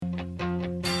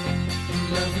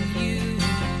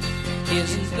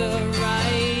isn't the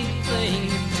right thing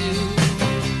to do.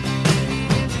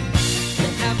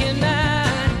 How can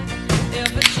I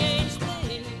ever change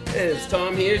things? Hey, it's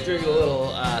Tom here, drinking a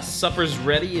little Supper's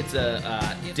Ready. It's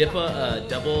a DIPA,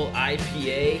 double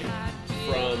IPA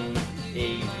from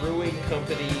a brewing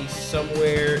company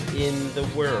somewhere in the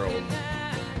world.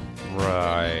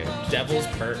 Right. Devil's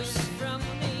Purse.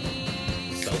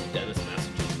 South Dennis,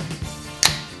 Massachusetts.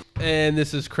 And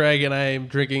this is Craig, and I am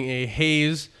drinking a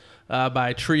haze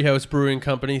by Treehouse Brewing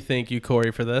Company. Thank you,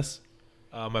 Corey, for this.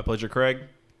 My pleasure, Craig.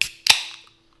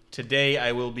 Today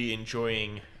I will be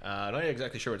enjoying, I'm not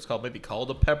exactly sure what it's called, maybe called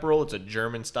a Pepperell. It's a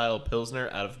German-style Pilsner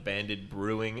out of Banded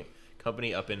Brewing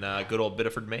Company up in good old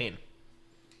Biddeford, Maine.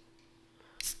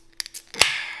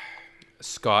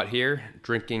 Scott here,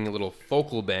 drinking a little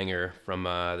focal banger from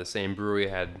the same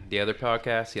brewery I had the other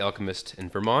podcast, The Alchemist in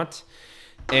Vermont.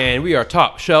 And we are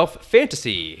Top Shelf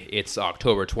Fantasy. It's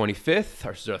October 25th,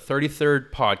 our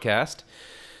 33rd podcast.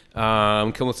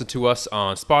 You can listen to us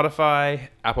on Spotify,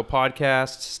 Apple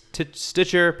Podcasts,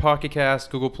 Stitcher, Pocket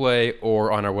Cast, Google Play,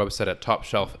 or on our website at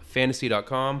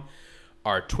topshelffantasy.com.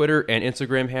 Our Twitter and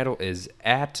Instagram handle is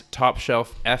at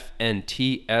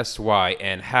TopShelfFNTSY.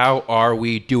 And how are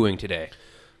we doing today?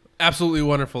 Absolutely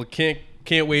wonderful. Can't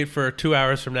wait for 2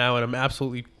 hours from now, and I'm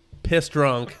absolutely pissed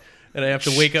drunk, and I have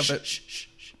to wake up at...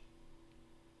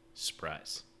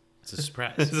 Surprise. It's a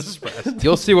surprise. It's a surprise.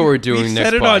 You'll see what we're doing You next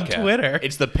said it podcast. on Twitter.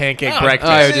 It's the pancake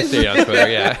breakfast. Oh, I just say it on Twitter,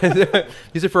 yeah.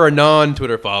 These are for our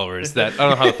non-Twitter followers that I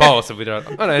don't know how to follow us if we don't.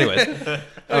 Oh, no, anyways. Okay,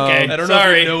 I don't know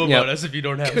sorry. if you know about Yep. us if you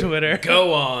don't have Twitter.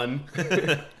 Go on.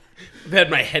 I've had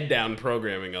my head down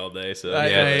programming all day, so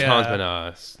Yeah, Tom's been,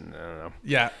 I don't know.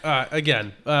 Yeah.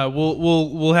 Again,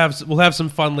 we'll have some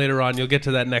fun later on. You'll get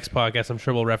to that next podcast. I'm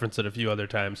sure we'll reference it a few other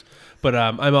times. But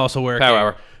I'm also working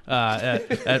Power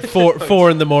at 4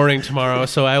 in the morning tomorrow,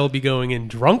 so I will be going in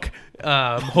drunk.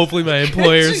 Hopefully, my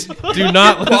employers do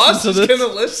not Boss listen is to this.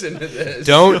 gonna listen to this.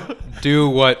 Don't do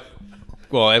what,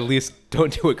 well, at least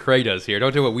don't do what Craig does here.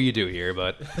 Don't do what we do here,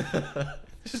 but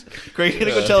Craig's going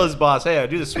to go tell his boss, hey, I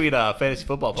do the sweet fantasy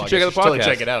football podcast. check out the You should totally podcast.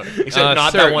 check it out. Except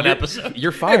not sir, that one you're- episode.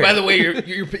 You're Hey, fired. by the way,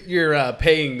 you're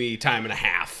paying me time and a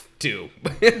half too.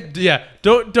 Yeah,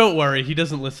 don't worry. He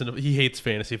doesn't listen. He hates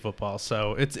fantasy football,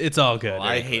 so it's all good. Well,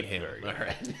 I hate him. All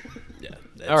right. Yeah.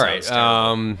 that All right.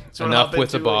 sounds terrible. So wanna Enough hop with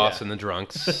the into, boss yeah. and the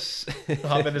drunks.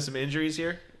 Hop into some injuries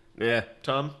here, Yeah.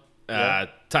 Tom.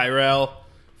 Tyrell,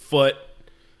 foot.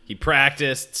 He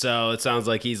practiced, so it sounds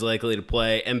like he's likely to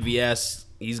play. MVS,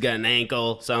 he's got an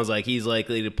ankle. Sounds like he's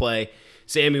likely to play.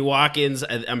 Sammy Watkins,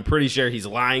 I'm pretty sure he's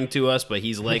lying to us, but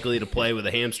he's likely to play with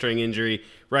a hamstring injury.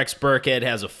 Rex Burkhead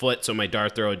has a foot, so my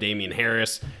dart throw, Damian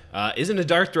Harris, isn't a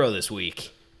dart throw this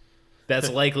week. That's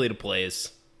likely to play.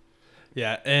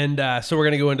 Yeah, and so we're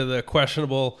going to go into the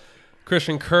questionable.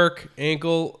 Christian Kirk,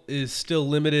 ankle is still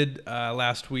limited.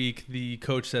 Last week, the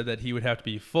coach said that he would have to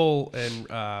be full and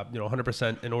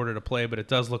 100% in order to play, but it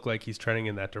does look like he's trending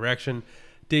in that direction.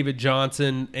 David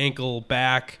Johnson, ankle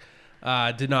back,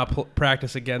 did not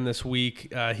practice again this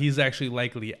week. He's actually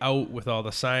likely out with all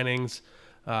the signings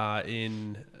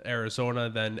in Arizona.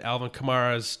 Then Alvin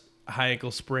Kamara's high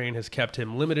ankle sprain has kept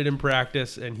him limited in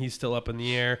practice, and he's still up in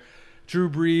the air. Drew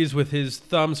Brees with his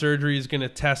thumb surgery is going to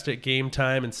test at game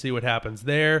time and see what happens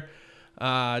there.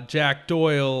 Jack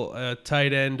Doyle, a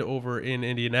tight end over in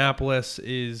Indianapolis,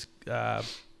 is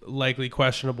likely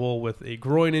questionable with a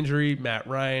groin injury. Matt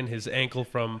Ryan, his ankle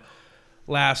from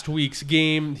last week's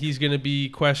game, he's going to be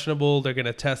questionable. They're going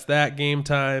to test that game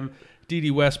time. D.D.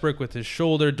 Westbrook with his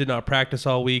shoulder did not practice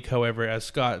all week. However, as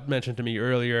Scott mentioned to me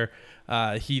earlier,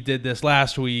 he did this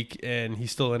last week, and he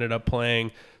still ended up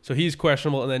playing. So he's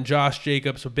questionable. And then Josh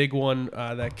Jacobs, a big one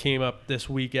that came up this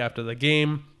week after the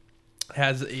game,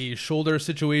 has a shoulder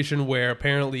situation where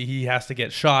apparently he has to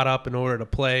get shot up in order to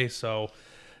play. So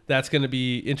that's going to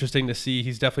be interesting to see.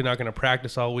 He's definitely not going to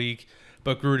practice all week.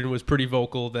 But Gruden was pretty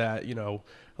vocal that, a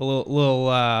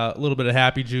little bit of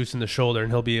happy juice in the shoulder,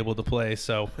 and he'll be able to play.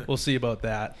 So we'll see about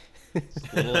that. A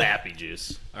little happy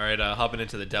juice. All right, hopping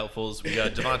into the doubtfuls. We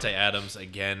got Devontae Adams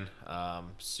again.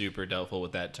 Super doubtful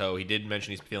with that toe. He did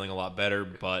mention he's feeling a lot better,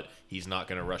 but he's not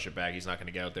going to rush it back. He's not going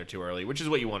to get out there too early, which is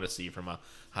what you want to see from a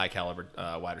high caliber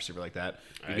wide receiver like that.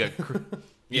 You got,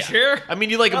 You sure? I mean,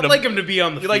 you like him I'd to like him to be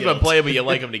on the you field. like him to play, but you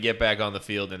like him to get back on the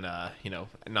field and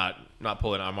not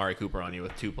pulling Amari Cooper on you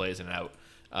with 2 plays and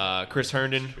out. Chris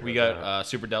Herndon, we got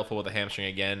super doubtful with a hamstring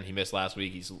again. He missed last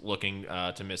week. He's looking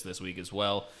to miss this week as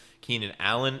well. Keenan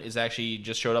Allen is actually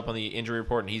just showed up on the injury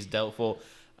report, and he's doubtful.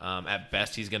 At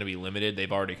best, he's going to be limited.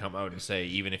 They've already come out and say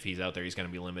even if he's out there, he's going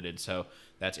to be limited. So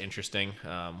that's interesting.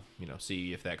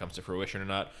 See if that comes to fruition or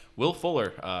not. Will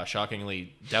Fuller,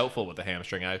 shockingly doubtful with the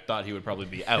hamstring. I thought he would probably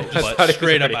be out, but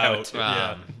Straight up out.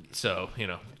 Yeah. So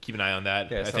keep an eye on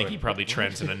that. Yeah, I think he probably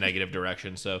trends in a negative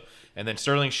direction. So, and then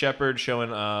Sterling Shepard showing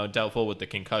doubtful with the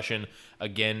concussion.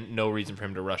 Again, no reason for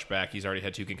him to rush back. He's already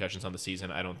had 2 concussions on the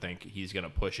season. I don't think he's going to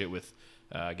push it with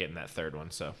getting that third one.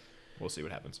 So we'll see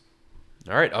what happens.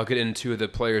 All right, I'll get into the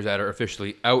players that are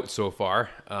officially out so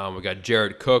far. We got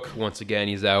Jared Cook. Once again,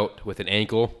 he's out with an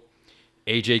ankle.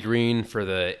 AJ Green, for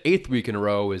the 8th week in a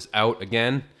row, is out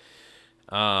again.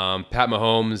 Pat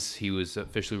Mahomes, he was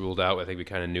officially ruled out. I think we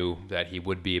kind of knew that he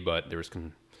would be, but there was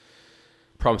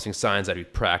promising signs that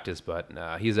he'd practice, but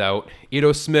he's out.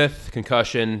 Ito Smith,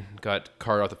 concussion, got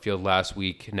carted off the field last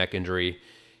week, neck injury.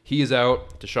 He is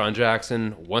out. Deshaun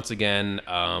Jackson, once again,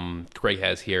 Craig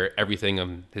has here, everything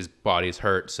on his body is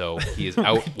hurt, so he is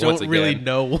out once again. Don't really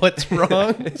know what's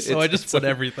wrong, so I just put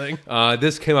everything.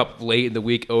 This came up late in the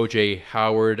week. OJ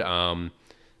Howard,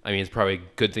 it's probably a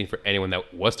good thing for anyone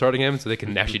that was starting him, so they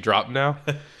can actually drop him now,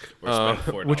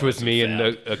 which was me in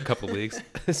a couple of leagues.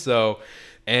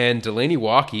 And Delaney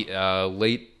Walkie,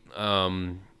 late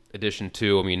addition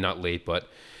too. Not late, but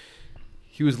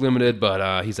he was limited,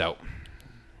 but he's out.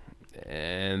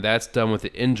 And that's done with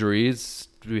the injuries.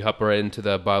 Do we hop right into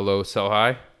the buy low, sell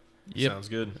high? Yep. Sounds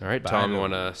good. All right, Tom, you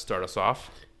want to start us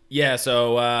off? Yeah,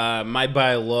 so my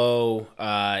buy low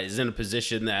is in a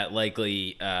position that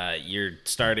likely you're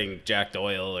starting Jack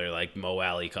Doyle or like Mo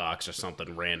Alley Cox or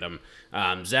something random.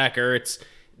 Zach Ertz,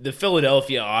 the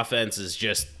Philadelphia offense has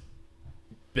just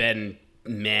been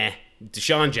meh.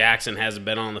 Deshaun Jackson hasn't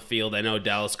been on the field. I know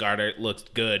Dallas Goedert looks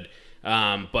good,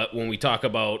 but when we talk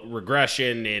about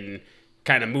regression and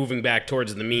kind of moving back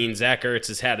towards the mean, Zach Ertz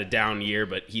has had a down year,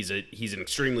 but he's an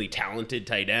extremely talented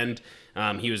tight end.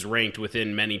 He was ranked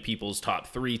within many people's top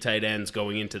 3 tight ends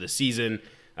going into the season,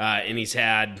 and he's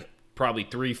had probably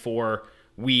 3-4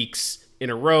 weeks in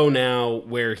a row now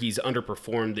where he's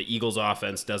underperformed. The Eagles'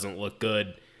 offense doesn't look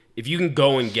good. If you can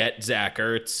go and get Zach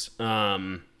Ertz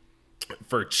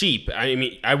for cheap,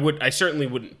 I certainly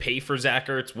wouldn't pay for Zach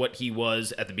Ertz what he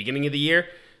was at the beginning of the year,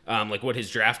 like what his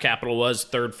draft capital was,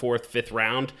 3rd, 4th, 5th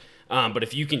round. But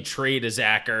if you can trade a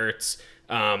Zach Ertz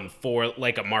for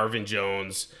like a Marvin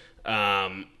Jones,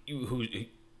 who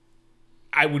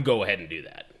I would go ahead and do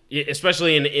that,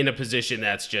 especially in a position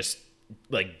that's just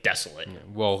like desolate.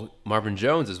 Well, Marvin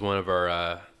Jones is one of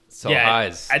our sell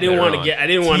highs. I didn't want to give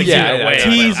it away.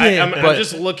 Tease it. I'm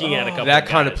just looking at a couple that of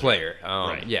kind of guys. player.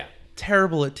 Right. Yeah.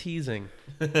 Terrible at teasing.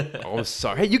 Oh,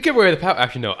 sorry. Hey, you give away the power.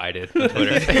 Actually, no, I did on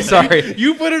Twitter. Sorry.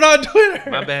 You put it on Twitter.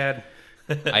 My bad.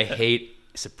 I hate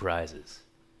surprises.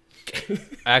 I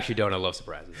actually don't. I love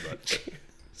surprises. But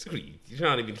You're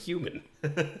not even human.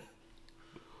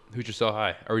 who'd you sell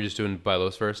high? Are we just doing buy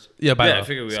lows first? Yeah, by I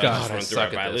figured we all just I run through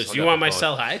suck our at buy this. list. I'll You get want the my phone.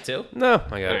 sell high too? No, I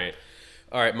got All it. right.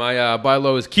 All right, my buy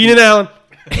low is Keenan Allen.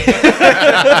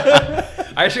 I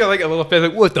actually got like a little face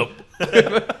like, what the?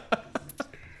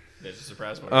 There's a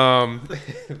surprise one.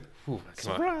 Ooh,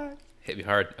 come on. Hit me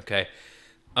hard. Okay.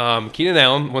 Keenan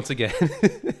Allen, once again.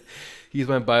 He's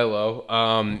my buy low.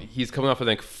 He's coming off, I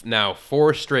think, now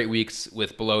 4 straight weeks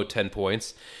with below 10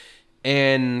 points.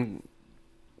 And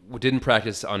didn't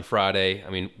practice on Friday.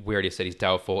 We already said he's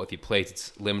doubtful. If he plays,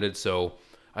 it's limited. So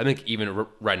I think even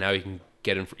right now you can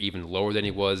get him for even lower than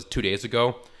he was 2 days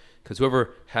ago. Because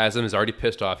whoever has him is already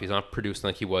pissed off. He's not producing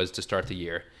like he was to start the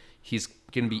year. He's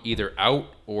going to be either out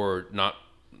or not.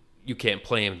 You can't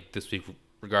play him this week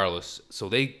regardless. So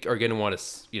they are going to want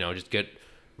to, just get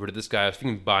rid of this guy. If you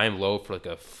can buy him low for like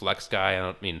a flex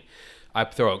guy, I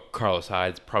throw out Carlos Hyde.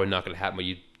 It's probably not going to happen. But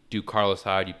you do Carlos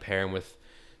Hyde, you pair him with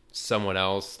someone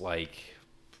else like,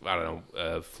 I don't know,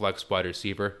 a flex wide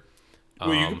receiver.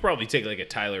 Well, you could probably take like a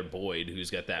Tyler Boyd, who's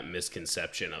got that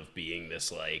misconception of being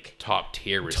this like top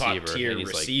tier receiver. top-tier and he's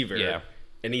receiver, yeah.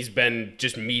 and he's been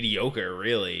just mediocre,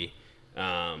 really.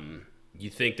 You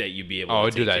think that you'd be able Oh, to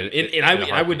I'd do take that him. in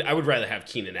a I would rather have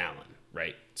Keenan Allen,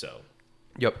 right? So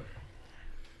Yep.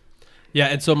 Yeah,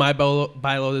 and so my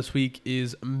buy low this week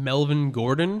is Melvin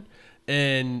Gordon,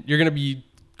 and you're gonna be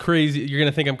crazy. You're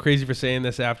gonna think I'm crazy for saying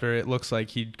this after it looks like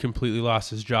he completely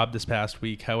lost his job this past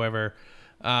week. However,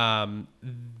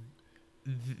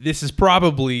 this is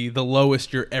probably the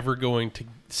lowest you're ever going to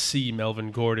see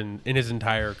Melvin Gordon in his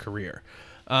entire career.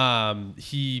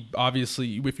 He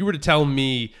obviously, if you were to tell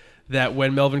me that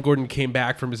when Melvin Gordon came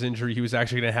back from his injury, he was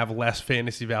actually going to have less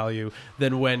fantasy value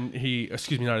than when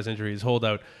not his injury, his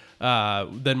holdout,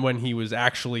 than when he was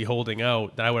actually holding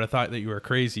out, then I would have thought that you were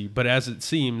crazy. But as it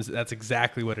seems, that's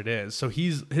exactly what it is. So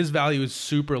his value is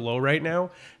super low right now.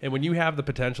 And when you have the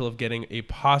potential of getting a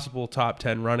possible top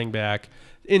 10 running back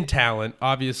in talent,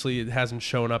 obviously it hasn't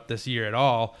shown up this year at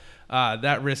all.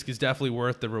 That risk is definitely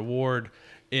worth the reward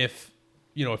if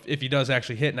he does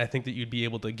actually hit. And I think that you'd be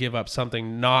able to give up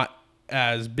something not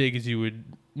as big as you would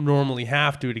normally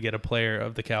have to get a player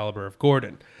of the caliber of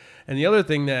Gordon. And the other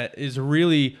thing that is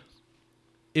really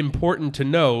important to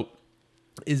note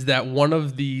is that one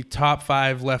of the top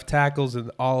 5 left tackles in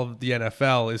all of the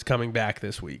NFL is coming back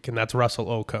this week, and that's Russell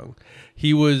Okung.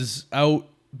 He was out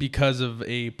because of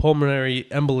a pulmonary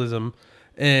embolism,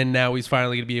 and now he's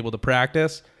finally going to be able to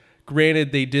practice.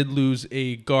 Granted, they did lose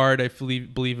a guard. I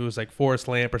believe it was like Forrest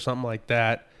Lamp or something like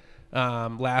that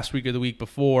last week or the week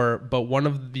before, but one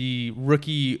of the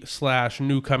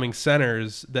rookie/new coming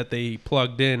centers that they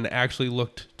plugged in actually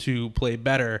looked to play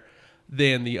better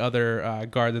than the other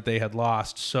guard that they had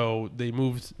lost. So they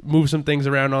moved some things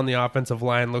around on the offensive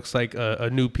line. Looks like a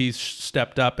new piece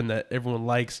stepped up and that everyone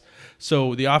likes.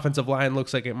 So the offensive line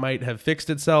looks like it might have fixed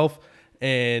itself.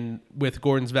 And with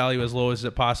Gordon's value as low as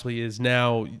it possibly is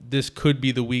now, this could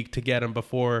be the week to get him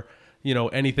before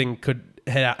anything could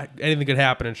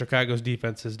happen. And Chicago's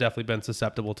defense has definitely been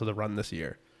susceptible to the run this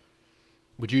year.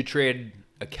 Would you trade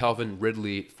a Calvin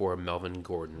Ridley for a Melvin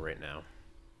Gordon right now?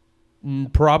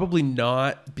 Probably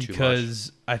not,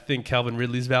 because I think Calvin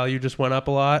Ridley's value just went up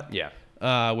a lot. Yeah.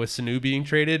 With Sanu being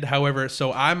traded. However,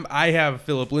 so I have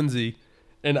Phillip Lindsay,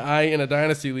 and I in a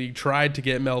dynasty league tried to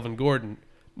get Melvin Gordon.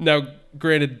 Now,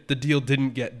 granted, the deal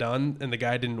didn't get done, and the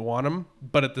guy didn't want him.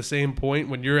 But at the same point,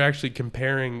 when you're actually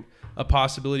comparing a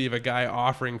possibility of a guy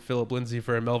offering Phillip Lindsay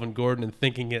for a Melvin Gordon and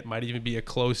thinking it might even be a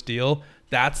close deal,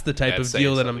 that's the type of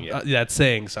deal that that's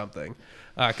saying something.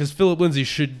 Because Phillip Lindsay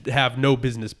should have no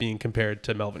business being compared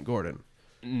to Melvin Gordon.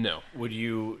 No. Would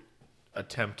you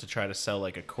attempt to try to sell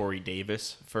like a Corey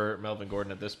Davis for Melvin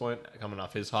Gordon at this point, coming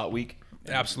off his hot week?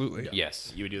 Absolutely.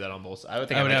 Yes. You would do that on both sides. I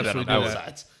would I would do that absolutely on do both that.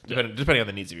 sides, depending on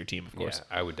the needs of your team, of course.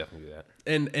 Yeah, I would definitely do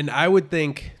that. And I would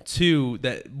think too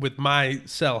that with my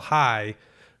sell high,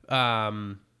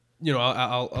 I'll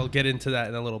get into that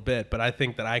in a little bit, but I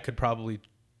think that I could probably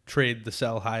trade the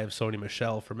sell high of Sony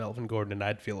Michel for Melvin Gordon, and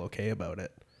I'd feel okay about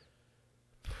it.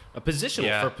 A positional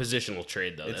Yeah. for positional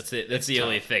trade, though. That's the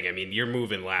only thing. I mean, you're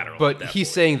moving lateral. But at that he's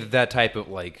point. saying that type of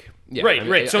like... Yeah, Right. I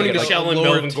Sony get, like, Michel and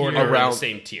lower Melvin Gordon tier are in around- the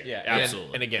same tier. Yeah,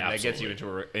 Absolutely. And again, that gets you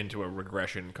Absolutely. into a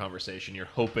regression conversation. You're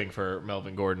hoping for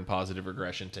Melvin Gordon positive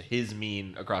regression to his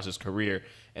mean across his career,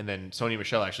 and then Sony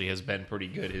Michel actually has been pretty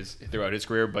good throughout his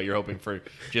career. But you're hoping for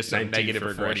just some 19 negative for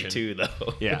regression. 42,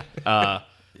 though. Yeah. All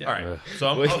right. So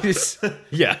I'm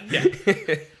yeah.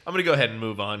 I'm gonna go ahead and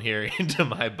move on here into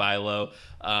my buy low.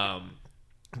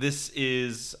 This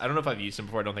is, I don't know if I've used him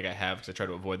before. I don't think I have, because I try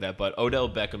to avoid that. But Odell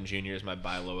Beckham Jr. is my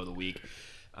buy low of the week.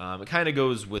 It kind of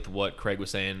goes with what Craig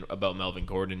was saying about Melvin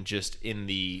Gordon, just in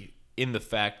the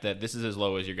fact that this is as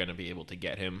low as you're going to be able to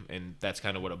get him, and that's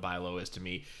kind of what a buy low is to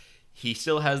me. He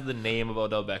still has the name of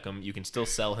Odell Beckham. You can still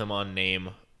sell him on name,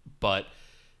 but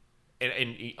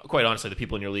and quite honestly, the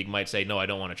people in your league might say, no, I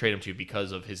don't want to trade him to you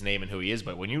because of his name and who he is.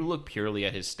 But when you look purely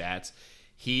at his stats,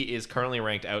 he is currently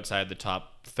ranked outside the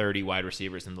top 30 wide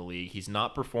receivers in the league. He's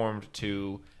not performed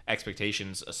to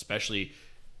expectations, especially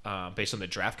based on the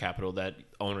draft capital that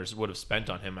owners would have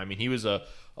spent on him. I mean, he was a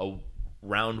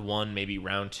round 1, maybe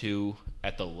round 2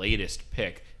 at the latest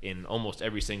pick in almost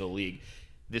every single league.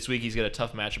 This week, he's got a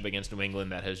tough matchup against New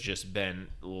England that has just been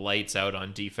lights out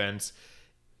on defense.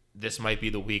 This might be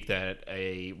the week that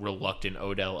a reluctant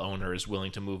Odell owner is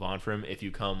willing to move on from him if you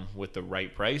come with the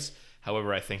right price.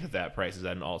 However, I think that price is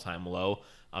at an all-time low.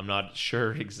 I'm not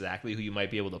sure exactly who you might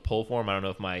be able to pull for him. I don't know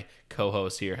if my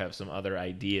co-hosts here have some other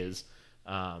ideas.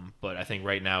 But I think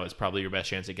right now is probably your best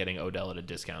chance at getting Odell at a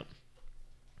discount.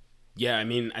 Yeah, I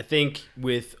mean, I think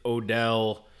with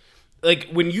Odell, like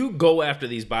when you go after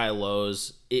these buy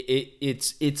lows,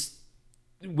 it's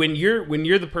when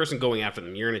you're the person going after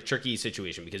them, you're in a tricky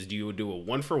situation because you do a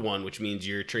 1-for-1, which means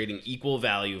you're trading equal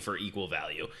value for equal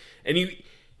value. And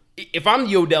if I'm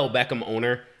the Odell Beckham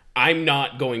owner, I'm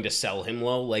not going to sell him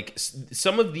low. Like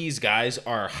some of these guys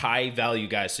are high value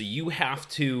guys, so you have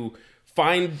to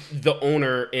find the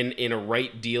owner in a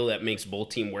right deal that makes both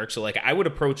team work. So like I would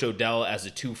approach Odell as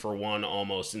a 2-for-1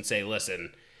 almost and say,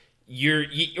 listen,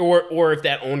 or if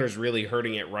that owner's really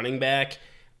hurting at running back,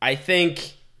 I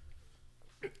think,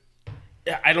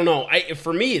 I don't know.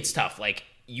 For me, it's tough. Like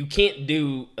you can't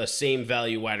do a same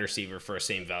value wide receiver for a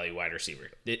same value wide receiver.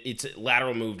 It's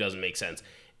lateral move doesn't make sense.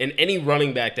 And any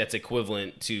running back that's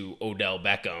equivalent to Odell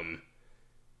Beckham,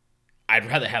 I'd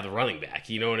rather have the running back.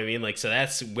 You know what I mean? Like, so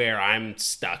that's where I'm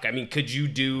stuck. I mean, could you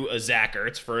do a Zach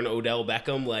Ertz for an Odell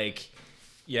Beckham? Like,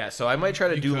 Yeah, so I might try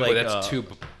to do could, like but that's too-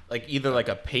 like either like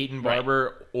a Peyton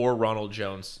Barber or Ronald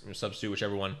Jones, or substitute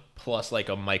whichever one, plus like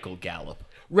a Michael Gallup.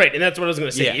 right, and that's what I was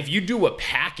gonna say. Yeah. If you do a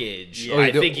package, Oh,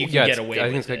 I think you can get it's- away I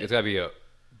think with it. it's got to be a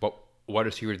wide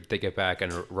receiver they get back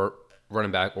and a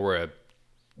running back or a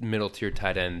middle tier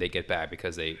tight end they get back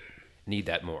because they need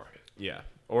that more. Yeah.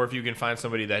 Or if you can find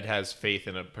somebody that has faith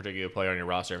in a particular player on your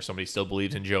roster, if somebody still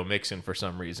believes in Joe Mixon for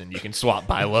some reason, you can swap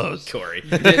buy lows. Corey.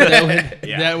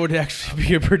 That would actually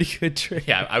be a pretty good trade.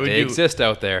 Yeah, I would They do. exist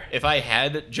out there. If I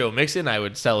had Joe Mixon, I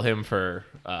would sell him for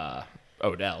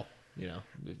Odell. You know,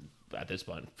 at this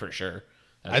point for sure.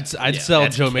 I'd Yeah, sell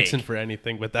that's Joe cake. Mixon for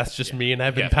anything, but that's just me, and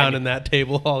I've been Yeah, pounding that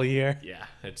table all year. Yeah,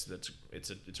 it's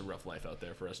a rough life out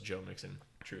there for us Joe Mixon.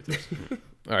 Truth is.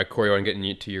 All right, Corey, I want to get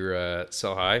into your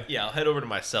sell high. Yeah, I'll head over to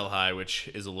my sell high, which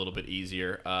is a little bit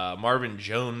easier. Marvin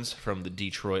Jones from the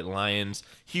Detroit Lions.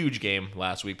 Huge game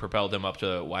last week. Propelled him up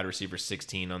to wide receiver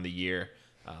 16 on the year.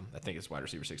 I think it's wide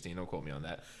receiver 16. Don't quote me on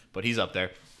that. But he's up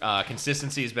there.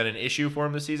 Consistency has been an issue for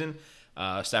him this season.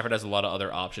 Stafford has a lot of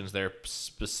other options there,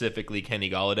 specifically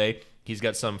Kenny Golladay. He's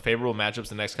got some favorable matchups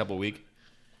the next couple of weeks.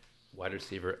 Wide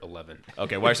receiver 11.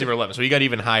 Okay, wide receiver 11. So he got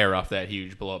even higher off that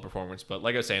huge blowout performance. But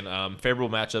like I was saying, favorable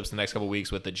matchups the next couple of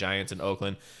weeks with the Giants and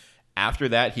Oakland. After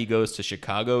that, he goes to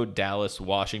Chicago, Dallas,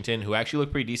 Washington, who actually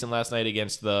looked pretty decent last night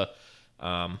against the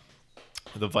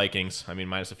Vikings. I mean,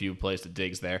 minus a few plays to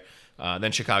Diggs there.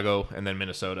 Then Chicago, and then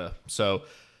Minnesota. So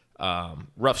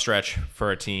rough stretch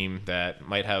for a team that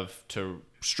might have to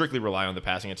strictly rely on the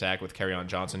passing attack with Kerryon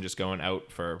Johnson just going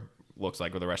out for looks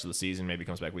like for the rest of the season. Maybe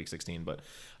comes back week 16. But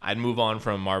I'd move on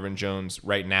from Marvin Jones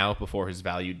right now before his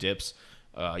value dips.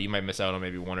 You might miss out on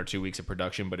maybe 1 or 2 weeks of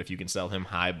production, but if you can sell him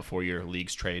high before your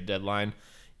league's trade deadline,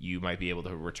 you might be able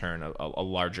to return a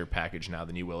larger package now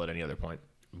than you will at any other point.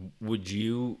 Would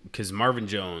you, because Marvin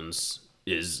Jones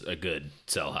is a good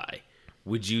sell high,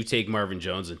 would you take Marvin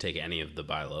Jones and take any of the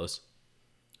buy lows?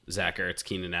 Zach Ertz,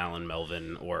 Keenan Allen,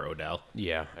 Melvin, or Odell?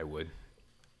 Yeah, I would.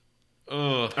 I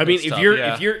mean, That's if tough, you're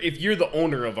yeah. if you're the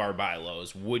owner of our buy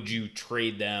lows, would you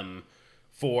trade them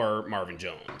for Marvin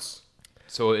Jones?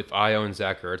 So if I own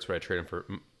Zach Ertz, would I trade him for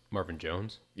Marvin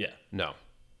Jones? Yeah. No.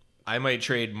 I might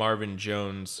trade Marvin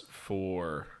Jones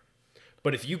for...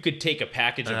 But if you could take a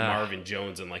package of Marvin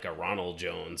Jones and like a Ronald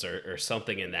Jones or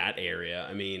something in that area,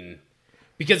 I mean,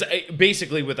 because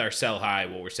basically with our sell high,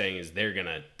 what we're saying is they're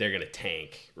gonna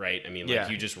tank, right? I mean, like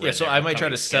you just read so their I might try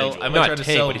upcoming to sell. schedule. I might Not try to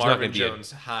tank, sell but he's not Marvin gonna be a-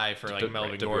 Jones high for like to-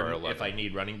 Melvin right, to Gordon WR11. if I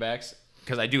need running backs,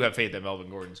 because I do have faith that Melvin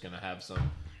Gordon's going to have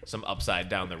some upside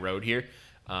down the road here.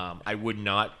 I would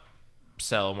not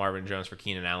sell Marvin Jones for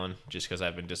Keenan Allen just because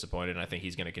I've been disappointed, and I think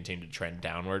he's going to continue to trend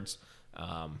downwards.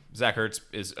 Zach Ertz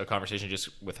is a conversation just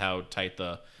with how tight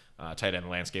the tight end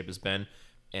landscape has been.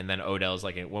 And then Odell is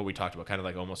like what we talked about, kind of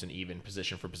like almost an even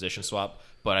position for position swap.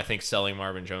 But I think selling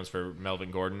Marvin Jones for Melvin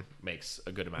Gordon makes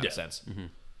a good amount of sense.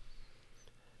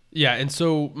 Yeah, and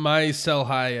so my sell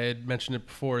high, I had mentioned it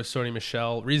before, is Sony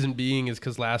Michel. Reason being is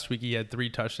because last week he had 3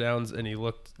 touchdowns and he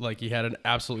looked like he had an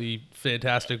absolutely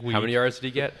fantastic week. How many yards did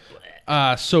he get?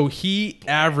 So he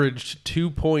averaged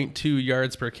 2.2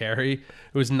 yards per carry.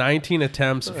 It was 19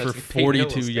 attempts for that's Peyton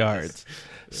Hillis, 42 guys. yards.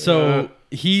 So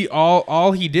he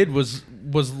all he did was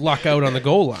luck out on the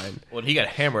goal line. Well, he got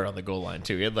hammered on the goal line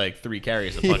too. He had like 3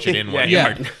 carries to punch it in 1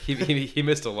 Yeah. yard. He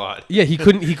missed a lot. Yeah, he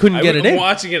couldn't get it I'm in.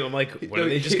 watching it. I'm like, what are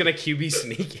they just gonna QB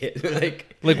sneak it?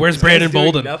 Like, where's this guy's Brandon doing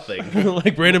Bolden? Nothing.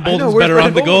 Like Brandon Bolden's where's better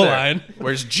on the Brandon goal Bolden line.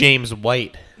 Where's James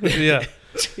White? Yeah.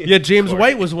 Yeah, James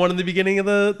White was one in the beginning of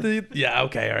the yeah,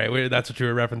 okay, all right. That's what you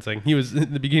were referencing. He was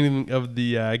in the beginning of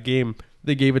the game.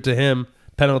 They gave it to him,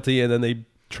 penalty, and then they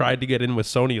tried to get in with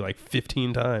Sony like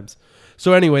 15 times.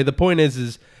 So anyway, the point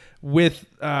is with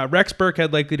Rex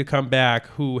Burkhead likely to come back,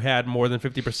 who had more than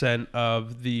 50%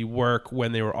 of the work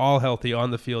when they were all healthy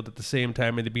on the field at the same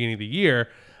time at the beginning of the year,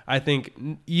 I think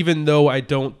even though I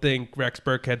don't think Rex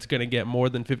Burkhead's going to get more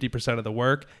than 50% of the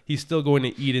work, he's still going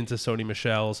to eat into Sony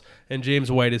Michel's, and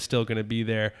James White is still going to be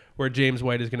there, where James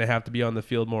White is going to have to be on the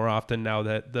field more often now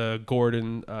that the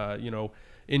Gordon,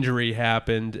 injury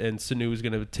happened, and Sanu is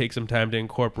going to take some time to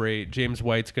incorporate. James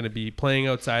White's going to be playing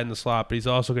outside in the slot, but he's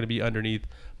also going to be underneath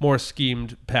more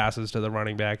schemed passes to the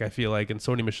running back, I feel like, and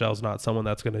Sony Michel's not someone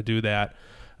that's going to do that.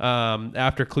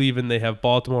 After Cleveland, they have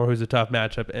Baltimore, who's a tough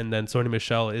matchup, and then Sony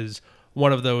Michel is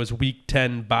one of those Week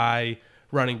 10 bye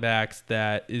running backs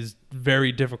that is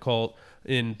very difficult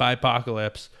in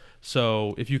Bye-Apocalypse.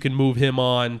 So if you can move him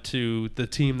on to the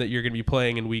team that you're going to be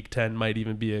playing in Week 10, might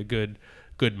even be a good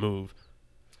move.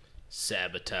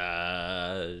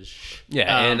 Sabotage.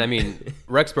 Yeah, and I mean,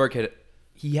 Rex Burkhead,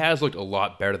 he has looked a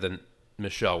lot better than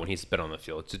Michelle when he's been on the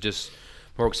field. It's just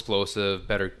more explosive,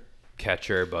 better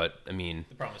catcher, but I mean,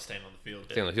 The problem is staying on the field.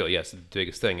 staying on the field, yes, the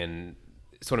biggest thing. And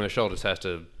Sony Michelle just has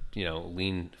to,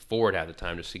 lean forward half the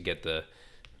time just to get the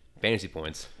fantasy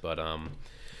points. But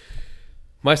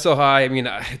my sell high, I mean,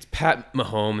 it's Pat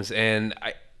Mahomes, and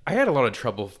I had a lot of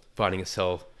trouble finding a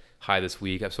sell high this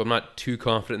week, so I'm not too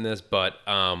confident in this, but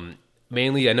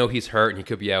mainly I know he's hurt and he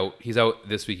could be out. He's out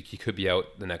this week. He could be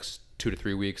out the next 2 to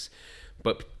 3 weeks.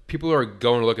 But people are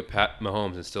going to look at Pat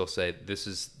Mahomes and still say this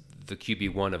is the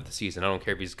QB1 of the season. I don't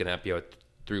care if he's going to be out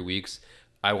 3 weeks.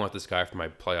 I want this guy for my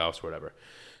playoffs or whatever.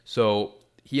 So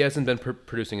he hasn't been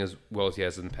producing as well as he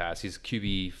has in the past. He's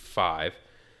QB5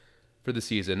 for the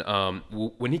season.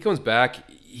 When he comes back,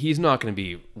 he's not going to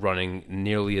be running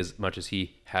nearly as much as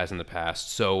he has in the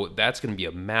past. So that's going to be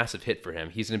a massive hit for him.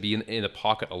 He's going to be in the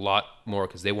pocket a lot more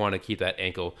because they want to keep that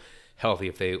ankle healthy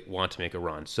if they want to make a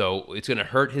run. So it's going to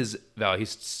hurt his value.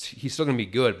 He's still going to be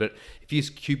good, but if he's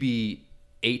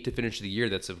QB8 to finish the year,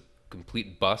 that's a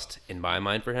complete bust in my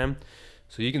mind for him.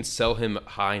 So you can sell him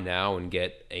high now and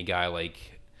get a guy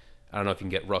like, I don't know if you can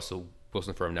get Russell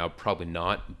Wilson for him now, probably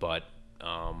not, but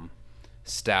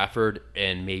Stafford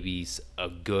and maybe a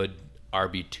good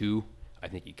RB2, I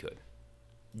think you could.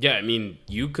 Yeah, I mean,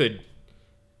 you could.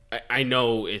 I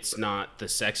know it's not the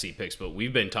sexy picks, but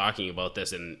we've been talking about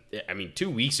this. And I mean, 2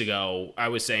 weeks ago, I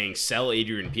was saying sell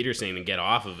Adrian Peterson and get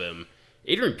off of him.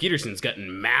 Adrian Peterson's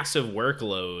gotten massive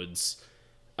workloads,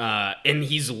 and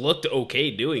he's looked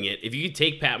okay doing it. If you could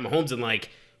take Pat Mahomes and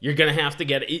you're gonna have to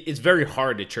get. It's very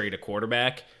hard to trade a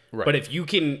quarterback. Right. But if you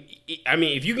can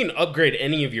upgrade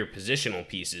any of your positional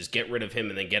pieces, get rid of him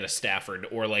and then get a Stafford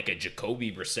or like a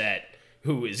Jacoby Brissett,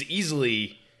 who is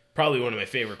easily probably one of my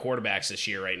favorite quarterbacks this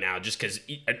year right now, just because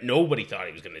nobody thought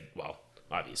he was going to, well,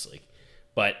 obviously.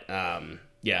 But, I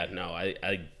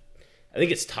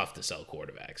think it's tough to sell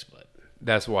quarterbacks, but.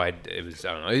 That's why it was,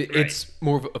 I don't know. It's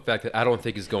more of a fact that I don't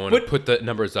think he's going to put the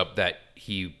numbers up that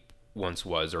he once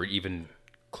was or even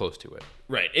close to it.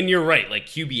 Right, and you're right. Like,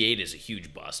 QB8 is a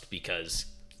huge bust because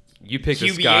you pick QB8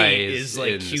 this guy is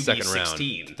like in QB the second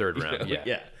 16. round, third round.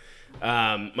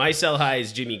 Yeah. My sell high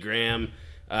is Jimmy Graham.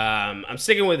 I'm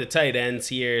sticking with the tight ends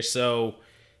here. So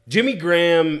Jimmy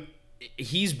Graham,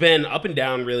 he's been up and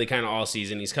down really kind of all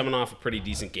season. He's coming off a pretty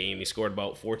decent game. He scored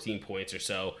about 14 points or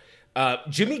so.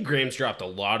 Jimmy Graham's dropped a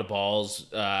lot of balls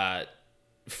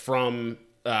from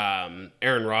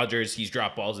Aaron Rodgers. He's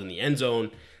dropped balls in the end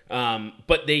zone.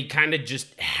 But they kind of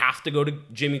just have to go to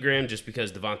Jimmy Graham just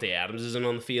because Davante Adams isn't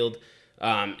on the field.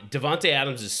 Davante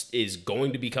Adams is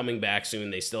going to be coming back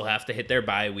soon. They still have to hit their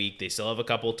bye week. They still have a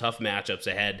couple tough matchups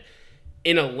ahead.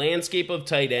 In a landscape of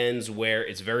tight ends where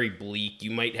it's very bleak, you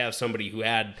might have somebody who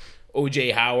had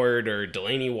O.J. Howard or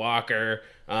Delaney Walker,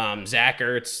 Zach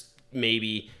Ertz,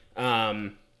 maybe.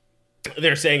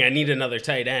 They're saying I need another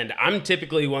tight end. I'm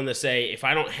typically one to say if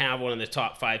I don't have one of the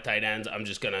top 5 tight ends, I'm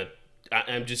just gonna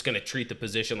treat the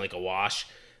position like a wash.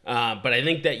 But I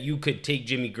think that you could take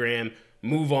Jimmy Graham,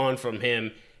 move on from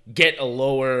him, get a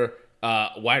lower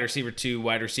wide receiver 2,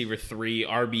 wide receiver 3,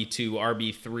 RB2,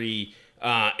 RB3,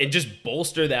 and just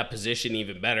bolster that position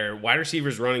even better. Wide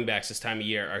receivers, running backs this time of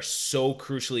year are so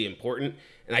crucially important,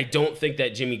 and I don't think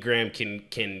that Jimmy Graham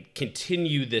can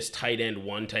continue this tight end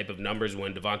 1 type of numbers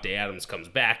when Davante Adams comes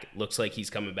back. It looks like he's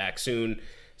coming back soon.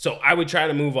 So I would try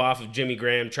to move off of Jimmy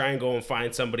Graham, try and go and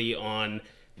find somebody on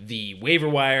the waiver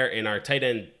wire, and our tight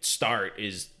end start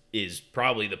is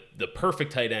probably the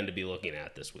perfect tight end to be looking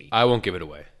at this week. I won't give it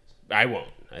away. I won't.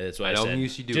 That's why I said. I'm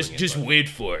used to doing it. Just wait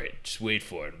for it. Just wait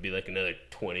for it. It'll be like another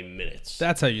 20 minutes.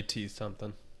 That's how you tease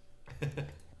something.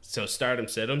 So start 'em,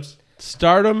 sit 'ems?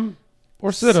 Start 'em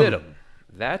or sit 'em?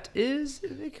 That is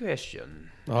the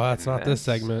question. Oh, that's not this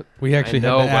segment. We actually I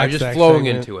know, have the but I'm just Axe flowing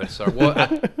segment. into it. So,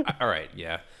 well, all right,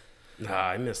 yeah.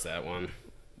 I missed that one.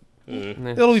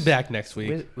 It'll be back next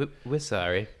week. We're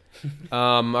sorry.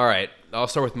 All right, I'll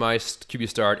start with my QB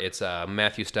start. It's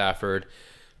Matthew Stafford.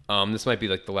 This might be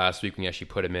like the last week when you actually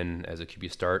put him in as a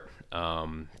QB start,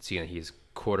 seeing that he's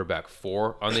quarterback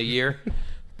 4 on the year.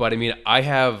 But I mean,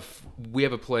 we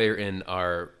have a player in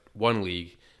our one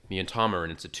league, me and Tom are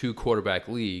in. It's a 2 quarterback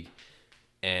league,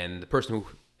 and the person who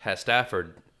has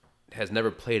Stafford has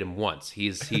never played him once.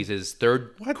 He's his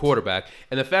third quarterback,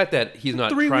 and the fact that he's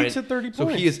not 3 trying, weeks at 30 so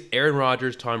points. he is Aaron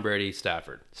Rodgers, Tom Brady,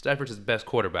 Stafford. Stafford's his best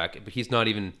quarterback, but he's not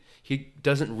even. He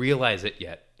doesn't realize it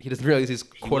yet. He doesn't realize he's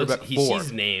quarterback 4. He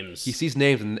sees names. He sees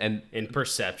names and in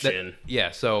perception.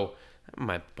 so I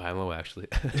might buy low actually.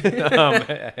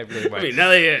 I really might. I mean, now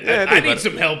I need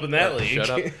some help in that league.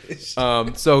 Shut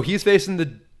up. So he's facing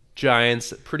the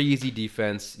Giants, pretty easy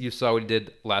defense. You saw what he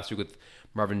did last week with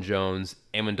Marvin Jones.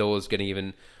 Amendola's getting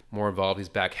even more involved. He's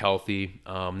back healthy.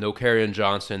 No Kerryon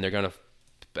Johnson. They're going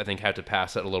to, I think, have to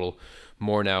pass it a little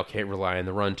more now. Can't rely on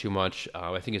the run too much.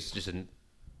 I think it's just an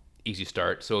easy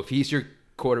start. So if he's your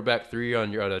quarterback 3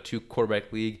 on a 2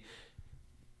 quarterback league,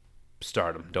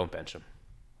 start him. Don't bench him.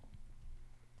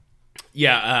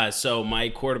 Yeah, so my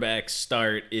quarterback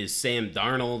start is Sam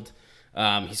Darnold.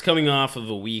 He's coming off of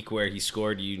a week where he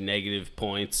scored you negative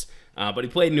points, but he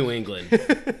played New England. So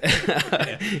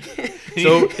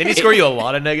did he score you a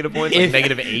lot of negative points, like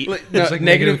negative 8? It's like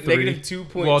negative -3.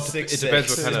 2.66. Well, it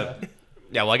depends what kind of.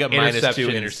 Yeah, well, I got -2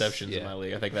 Interceptions. interceptions Yeah. in my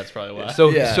league. I think that's probably why.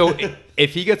 So Yeah. so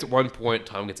if he gets 1 point,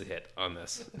 Tom gets a hit on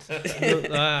this.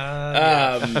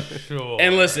 Sure.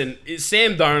 And listen,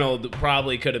 Sam Darnold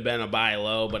probably could have been a buy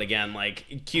low, but again, like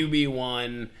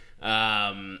QB1,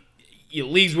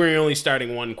 leagues where you're only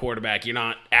starting one quarterback, you're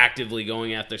not actively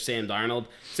going after Sam Darnold.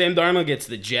 Sam Darnold gets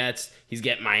the Jets. He's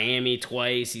got Miami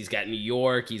twice. He's got New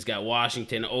York. He's got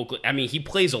Washington, Oakland. I mean, he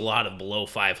plays a lot of below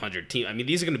 500 teams. I mean,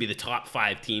 these are going to be the top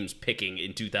 5 teams picking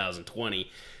in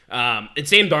 2020. And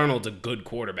Sam Darnold's a good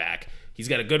quarterback. He's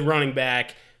got a good running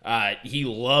back. He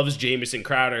loves Jamison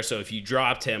Crowder, so if you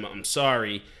dropped him, I'm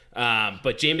sorry.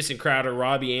 But Jamison Crowder,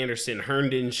 Robbie Anderson,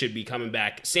 Herndon should be coming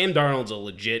back. Sam Darnold's a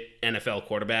legit NFL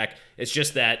quarterback. It's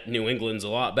just that New England's a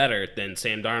lot better than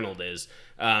Sam Darnold is.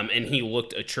 And he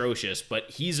looked atrocious,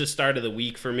 but he's a start of the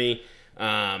week for me.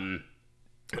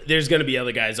 There's going to be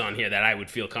other guys on here that I would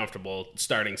feel comfortable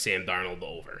starting Sam Darnold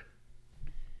over.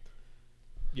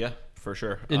 Yeah, for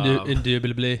sure.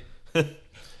 Indubitably.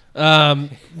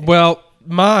 Well,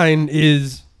 mine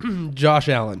is Josh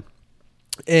Allen.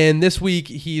 And this week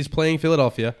he's playing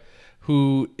Philadelphia,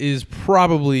 who is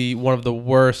probably one of the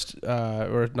worst,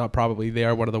 or not probably, they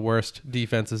are one of the worst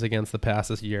defenses against the pass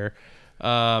this year.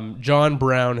 John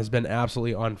Brown has been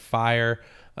absolutely on fire,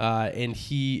 and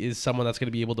he is someone that's going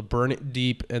to be able to burn it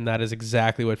deep, and that is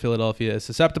exactly what Philadelphia is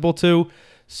susceptible to.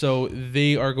 So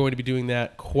they are going to be doing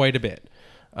that quite a bit.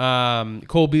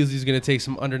 Cole Beasley is going to take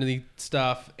some underneath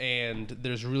stuff, and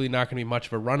there's really not going to be much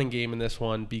of a running game in this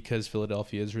one because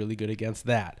Philadelphia is really good against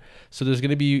that. So there's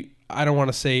going to be, I don't want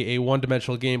to say a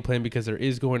one-dimensional game plan because there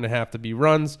is going to have to be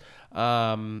runs.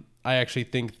 I actually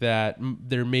think that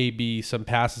there may be some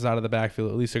passes out of the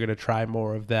backfield. At least they're going to try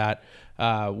more of that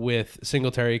with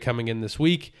Singletary coming in this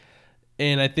week.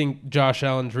 And I think Josh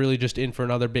Allen's really just in for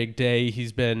another big day.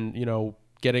 He's been,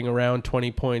 getting around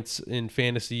 20 points in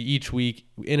fantasy each week,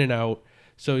 in and out.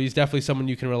 So he's definitely someone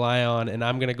you can rely on. And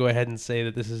I'm going to go ahead and say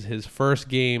that this is his first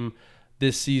game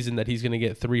this season that he's going to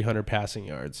get 300 passing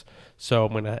yards. So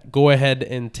I'm going to go ahead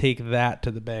and take that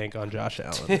to the bank on Josh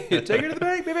Allen. Take it to the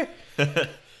bank, baby.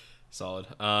 Solid.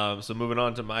 So moving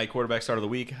on to my quarterback start of the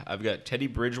week, I've got Teddy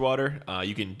Bridgewater.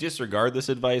 You can disregard this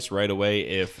advice right away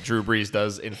if Drew Brees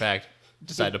does, in fact,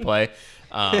 decide to play.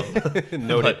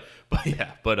 Noted.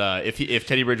 But if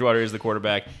Teddy Bridgewater is the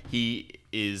quarterback, he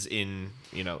is in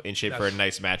shape for a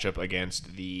nice matchup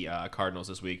against the Cardinals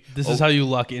this week. This is how you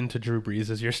luck into Drew Brees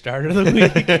as your starter of the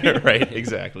week. Right,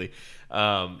 exactly.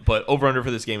 But over under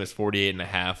for this game is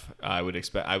 48.5. I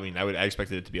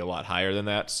expected it to be a lot higher than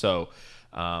that. So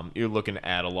you're looking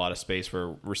at a lot of space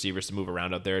for receivers to move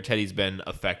around out there. Teddy's been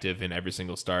effective in every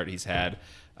single start he's had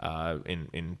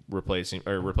in replacing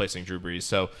Drew Brees.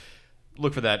 So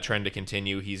look for that trend to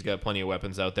continue. He's got plenty of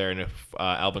weapons out there, and if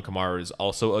Alvin Kamara is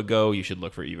also a go, you should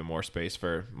look for even more space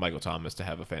for Michael Thomas to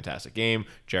have a fantastic game.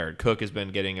 Jared Cook has been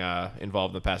getting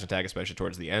involved in the passing attack, especially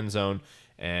towards the end zone,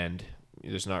 and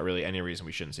there's not really any reason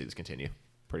we shouldn't see this continue.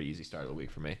 Pretty easy start of the week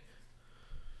for me.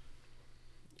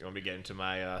 You want me to get into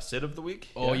my sit of the week?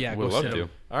 Oh, yeah. We'd Go love sit to. him.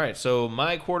 All right, so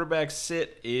my quarterback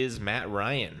sit is Matt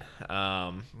Ryan.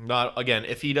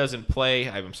 If he doesn't play,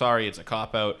 I'm sorry, it's a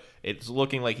cop out. It's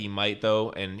looking like he might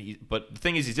though, but the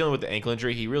thing is, he's dealing with the ankle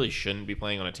injury. He really shouldn't be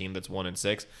playing on a team that's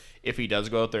 1-6. If he does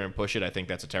go out there and push it, I think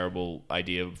that's a terrible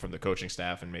idea from the coaching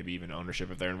staff and maybe even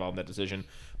ownership if they're involved in that decision.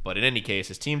 But in any case,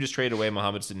 his team just traded away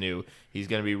Mohamed Sanu. He's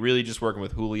going to be really just working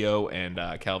with Julio and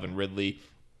Calvin Ridley.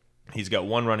 He's got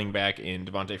one running back in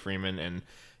Devontae Freeman, and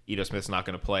Ito Smith's not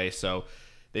going to play. So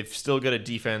they've still got a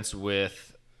defense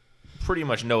with pretty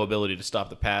much no ability to stop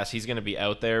the pass. He's going to be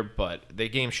out there, but the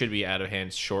game should be out of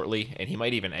hand shortly, and he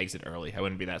might even exit early. I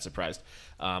wouldn't be that surprised.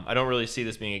 I don't really see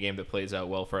this being a game that plays out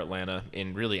well for Atlanta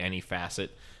in really any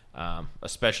facet,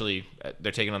 especially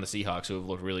they're taking on the Seahawks, who have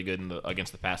looked really good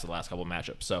against the pass the last couple of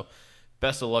matchups. So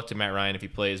best of luck to Matt Ryan if he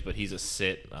plays, but he's a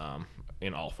sit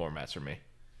in all formats for me.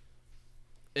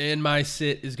 And my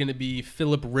sit is going to be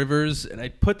Phillip Rivers. And I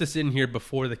put this in here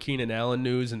before the Keenan Allen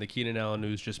news, and the Keenan Allen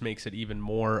news just makes it even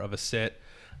more of a sit.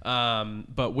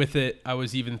 But with it, I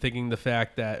was even thinking the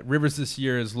fact that Rivers this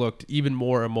year has looked even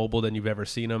more immobile than you've ever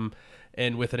seen him.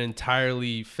 And with an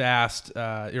entirely fast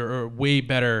or way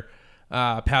better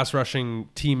pass rushing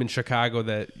team in Chicago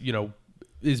that,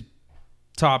 is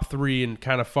top 3 and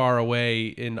kind of far away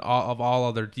in all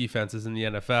other defenses in the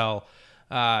NFL,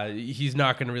 he's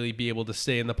not going to really be able to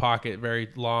stay in the pocket very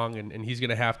long, and he's going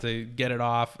to have to get it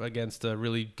off against a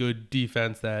really good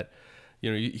defense that,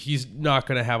 he's not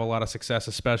going to have a lot of success,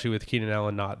 especially with Keenan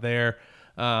Allen not there.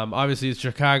 Obviously, it's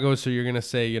Chicago, so you're going to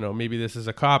say, maybe this is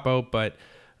a cop-out, but,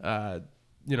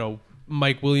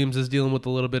 Mike Williams is dealing with a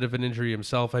little bit of an injury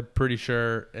himself, I'm pretty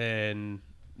sure, and,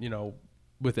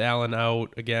 with Allen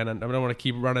out again, I don't want to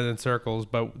keep running in circles,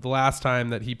 but the last time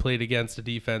that he played against a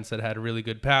defense that had a really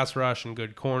good pass rush and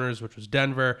good corners, which was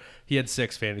Denver, he had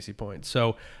 6 fantasy points.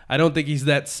 So I don't think he's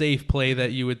that safe play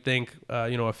that you would think,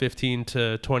 a 15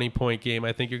 to 20 point game.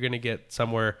 I think you're going to get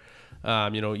somewhere,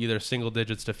 either single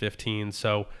digits to 15.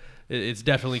 So it's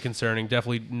definitely concerning.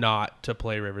 Definitely not to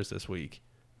play Rivers this week.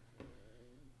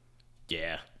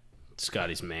 Yeah.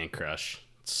 Scotty's man crush.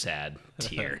 Sad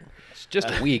tear. It's just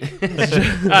a week.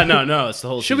 No, it's the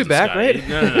whole She'll season. be back, Scotty. right?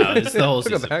 No, it's the whole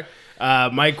She'll go season.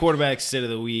 back. My quarterback sit of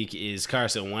the week is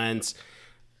Carson Wentz.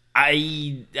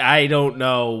 I don't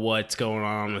know what's going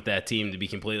on with that team, to be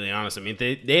completely honest. I mean,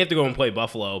 they have to go and play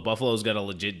Buffalo. Buffalo's got a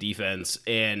legit defense,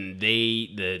 and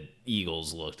the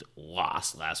Eagles looked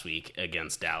lost last week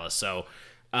against Dallas. So,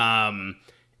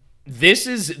 This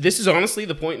is honestly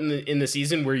the point in the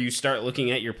season where you start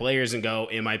looking at your players and go,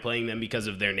 am I playing them because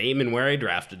of their name and where I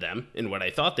drafted them and what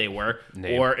I thought they were,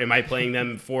 or am I playing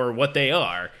them for what they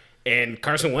are? And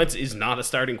Carson Wentz is not a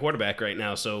starting quarterback right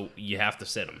now, so you have to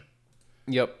sit him.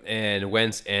 Yep, and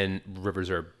Wentz and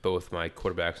Rivers are both my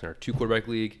quarterbacks in our 2-quarterback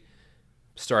league.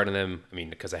 Starting them,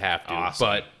 because I have to. Awesome.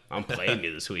 But I'm playing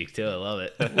you this week too. I love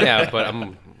it.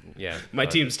 My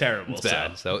team's terrible. It's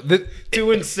bad. So So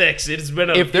 2-6. It's been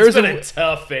if there's a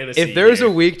tough fantasy. if there's year.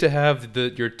 a week to have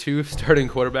your 2 starting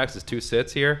quarterbacks as 2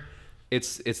 sits here,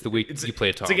 it's the week you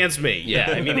play Tom. It's against me. Yeah,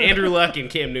 Andrew Luck and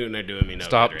Cam Newton are doing me no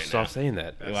Stop good right stop now. saying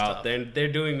that. Well,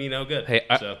 they're doing me no good. Hey,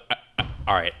 so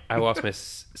all right. I lost my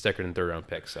second and third round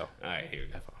pick, so. all right, here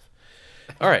we go.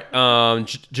 All right.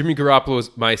 Jimmy Garoppolo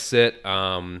is my sit.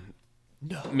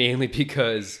 Mainly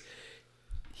because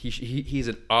he's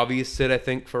an obvious sit, I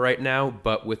think, for right now.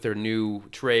 But with their new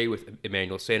trade with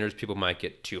Emmanuel Sanders, people might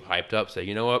get too hyped up. Say,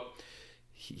 you know what?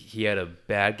 He had a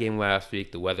bad game last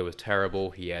week. The weather was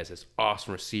terrible. He has this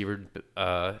awesome receiver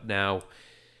now.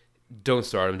 Don't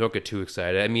start him. Don't get too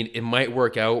excited. It might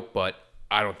work out, but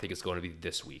I don't think it's going to be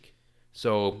this week.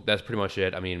 So that's pretty much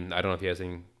it. I don't know if he has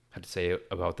anything to say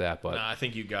about that, but No, I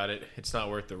think you got it. It's not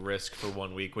worth the risk for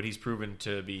 1 week. What he's proven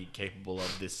to be capable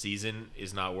of this season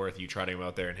is not worth you trotting him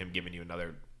out there and him giving you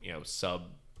another,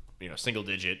 single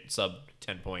digit, sub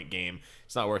 10-point game.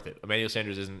 It's not worth it. Emmanuel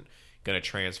Sanders isn't going to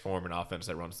transform an offense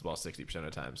that runs the ball 60% of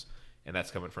the times. And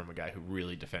that's coming from a guy who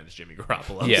really defends Jimmy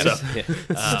Garoppolo. yes. So,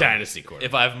 It's dynasty quarterback.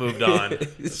 if I've moved on,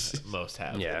 most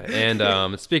have. Yeah,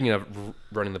 and speaking of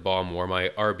running the ball more, my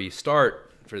RB start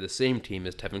for the same team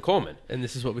is Tevin Coleman. And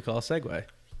this is what we call a segue.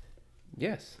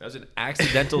 Yes. That was an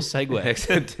accidental segue.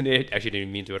 Actually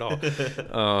didn't mean to at all.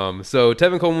 So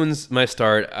Tevin Coleman's my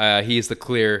start. He's the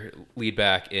clear lead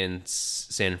back in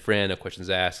San Fran. No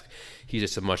questions asked. He's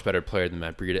just a much better player than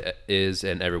Matt Breida is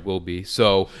and ever will be.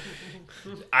 So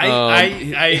You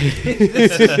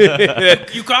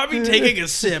caught me taking a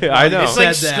sip. I know. It's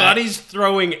like Said that. Scotty's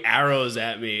throwing arrows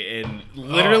at me and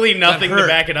literally nothing to hurt.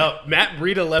 back it up. Matt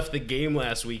Breida left the game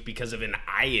last week because of an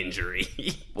eye injury.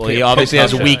 Well, he obviously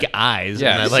has Okay. weak eyes.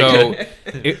 yeah, and I so like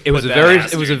it was a that very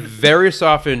bastard. very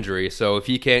soft injury. So if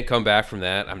he can't come back from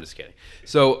that, I'm just kidding.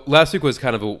 So last week was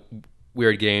kind of a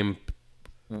weird game.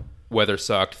 Weather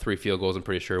sucked. 3 field goals. I'm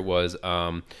pretty sure it was.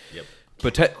 Yep.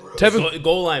 But Tevin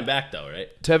Goal line back though, right?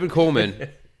 Tevin Coleman,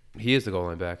 he is the goal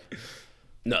line back.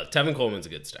 No, Tevin Coleman's a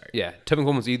good start. Yeah, Tevin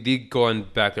Coleman's the goal line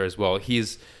back there as well.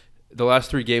 He's the last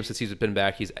 3 games since he's been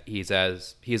back. He's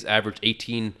averaged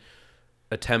 18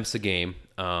 attempts a game.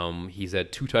 He's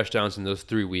had 2 touchdowns in those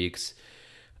 3 weeks.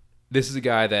 This is a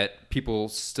guy that people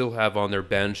still have on their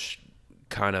bench,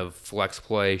 kind of flex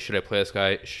play. Should I play this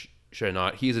guy? Should I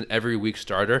not? He's an every week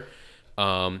starter.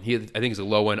 I think he's a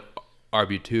low end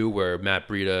RB2 where Matt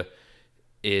Breida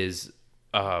is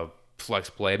flex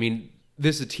play.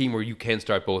 This is a team where you can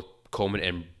start both Coleman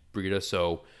and Breida,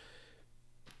 so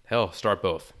hell, start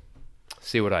both.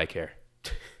 See what I care.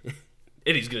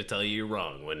 And he's going to tell you you're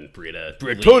wrong when Breida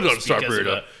told you leaves to start because of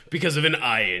Breida. because of an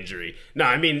eye injury. No,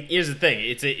 here's the thing.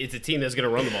 It's a team that's going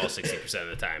to run the ball 60% of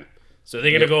the time. So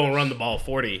they're going to go and run the ball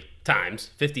 40 times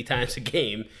a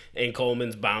game, and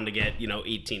Coleman's bound to get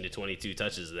 18 to 22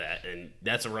 touches of that, and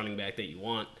that's a running back that you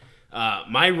want.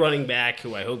 My running back,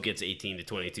 who I hope gets 18 to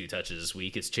 22 touches this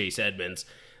week, is Chase Edmonds.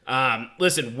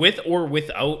 Listen, with or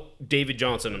without David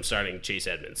Johnson, I'm starting Chase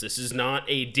Edmonds. This is not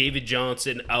a David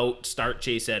Johnson out, start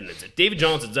Chase Edmonds. If David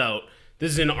Johnson's out,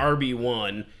 this is an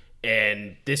RB1,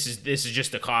 and this is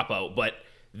just a cop-out. But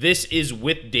this is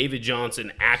with David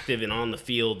Johnson active and on the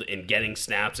field and getting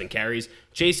snaps and carries.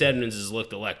 Chase Edmonds has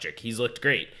looked electric. He's looked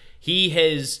great. He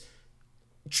has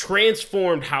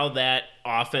transformed how that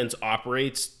offense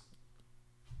operates.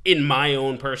 In my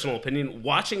own personal opinion,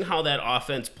 watching how that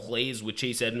offense plays with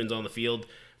Chase Edmonds on the field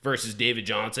versus David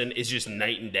Johnson is just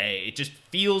night and day. It just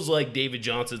feels like David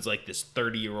Johnson's like this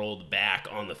 30-year-old back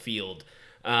on the field.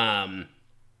 And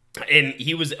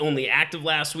he was only active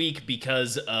last week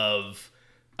because of,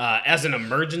 as an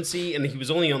emergency, and he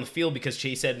was only on the field because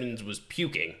Chase Edmonds was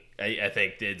puking, I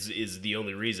think is the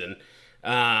only reason.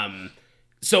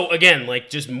 So again, like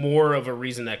just more of a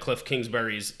reason that Cliff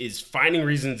Kingsbury is finding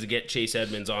reasons to get Chase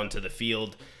Edmonds onto the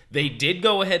field. They did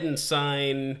go ahead and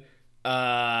sign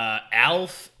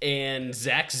Alf and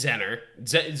Zach Zenner.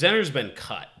 Zenner's been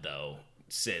cut though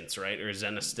since, right? Or is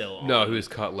Zenner still on? No, he was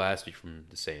cut last week from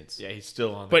the Saints. Yeah, he's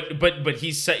still on. But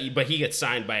he gets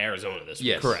signed by Arizona this week.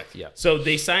 Yes. Correct. Yeah. So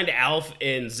they signed Alf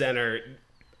and Zenner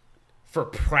for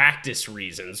practice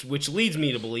reasons, which leads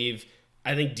me to believe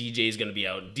I think DJ's going to be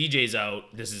out. DJ's out.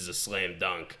 This is a slam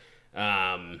dunk.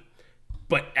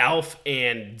 But Alf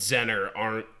and Zenner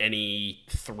aren't any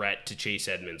threat to Chase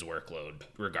Edmonds' workload,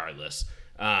 regardless.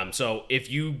 So if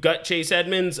you got Chase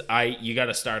Edmonds, you got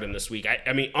to start him this week.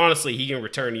 I mean, honestly, he can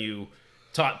return you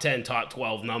top 10, top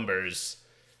 12 numbers,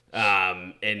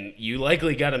 and you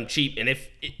likely got him cheap. And if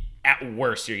at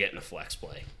worst you're getting a flex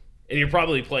play, and you're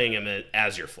probably playing him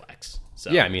as your flex.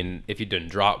 So Yeah, I mean, if you didn't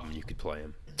drop him, you could play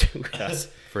him.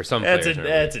 For some that's players.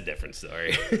 that's a different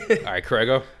story. All right,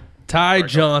 Craigo. Ty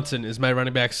Johnson is my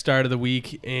running back start of the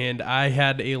week, and I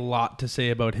had a lot to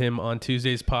say about him on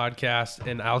Tuesday's podcast,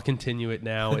 and I'll continue it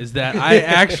now, is that I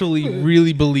actually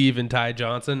really believe in Ty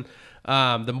Johnson.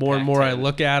 The more and more I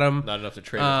look at him, Not enough to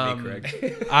trade with me,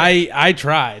 Craig. I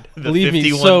tried. The Believe me.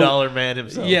 $51 man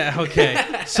himself. Yeah,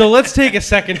 okay. So let's take a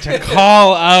second to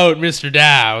call out Mr.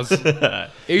 Dow's. $8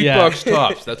 Yeah.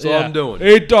 tops. That's all I'm doing.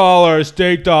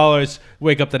 $8.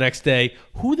 Wake up the next day.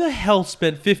 Who the hell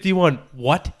spent 51?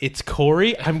 What? It's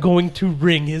Corey? I'm going to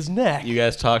wring his neck. You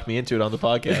guys talked me into it on the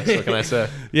podcast. What can I say?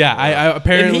 Yeah, I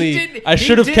apparently And he did- I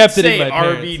should have he kept did it in say my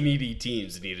parents. RB needy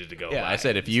teams needed to go. Yeah, by. I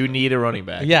said if you need a running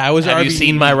back. Yeah, I was Have you RB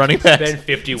seen my running back? Spend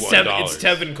 $51. It's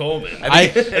Tevin Coleman. I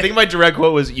think my direct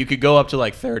quote was you could go up to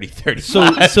like 30,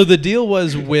 35. So the deal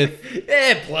was with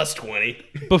Plus 20.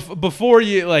 before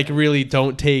you like really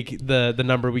don't take the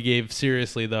number we gave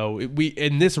seriously though. We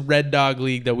in this Red Dog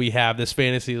league that we have, this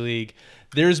fantasy league,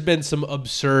 there's been some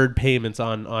absurd payments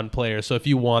on players. So if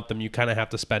you want them, you kind of have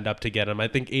to spend up to get them. I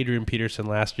think Adrian Peterson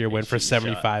last year went for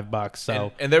 $75.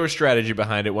 So And there was strategy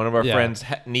behind it. One of our Yeah. friends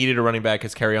needed a running back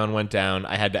because Carry-On went down.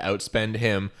 I had to outspend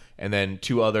him, and then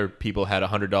two other people had a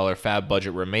 $100 fab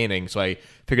budget remaining, so I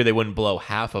figured they wouldn't blow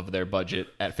half of their budget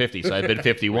at 50, so I bid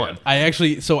 51.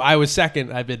 I was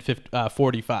second. I bid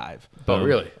 45. Oh,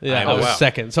 really? Yeah, Oh, I was wow.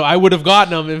 second. So I would have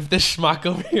gotten him if this schmuck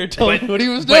over here told me what he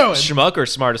was But doing. schmuck or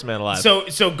smartest man alive?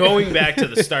 So going back to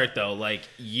the start though, like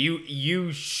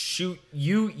you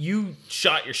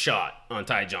shot your shot on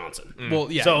Ty Johnson.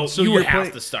 Well, yeah. So you you're have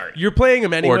play- to start. You're playing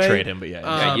him anyway. or trade him, but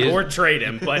yeah. he is- Or trade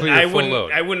him, but Clear I full wouldn't.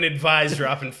 load. I wouldn't advise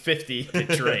dropping 50 to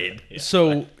trade.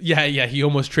 So yeah, he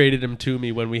almost traded him to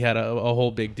me when we had a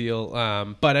whole big deal.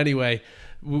 But anyway,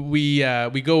 we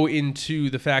go into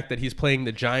the fact that he's playing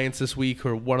the Giants this week, who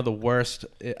are one of the worst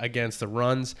against the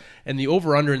runs, and the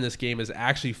over under in this game is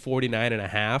actually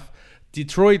 49.5.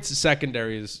 Detroit's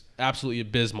secondary is absolutely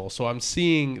abysmal, so I'm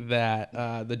seeing that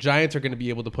the Giants are going to be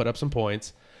able to put up some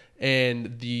points,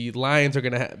 and the Lions are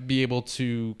going to be able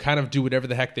to kind of do whatever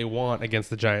the heck they want against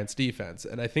the Giants defense.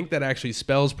 And I think that actually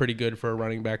spells pretty good for a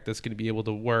running back that's going to be able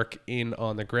to work in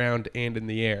on the ground and in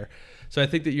the air. So I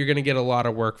think that you're going to get a lot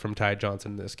of work from Ty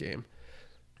Johnson in this game.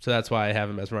 So that's why I have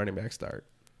him as running back start.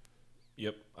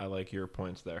 Yep, I like your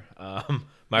points there. Yeah,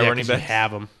 Running 'cause you back.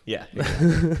 have him. Yeah,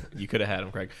 you could have had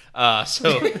him, Craig.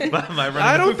 So my running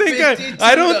I don't think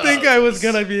I was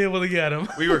going to be able to get him.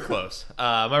 we were close.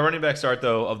 My running back start,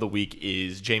 though, of the week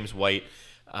is James White.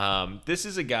 This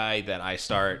is a guy that I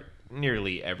start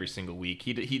nearly every single week.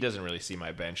 He doesn't really see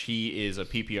my bench. He is a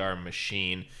PPR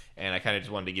machine, and I kind of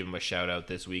just wanted to give him a shout-out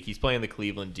this week. He's playing the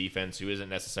Cleveland defense, who isn't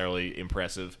necessarily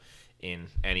impressive in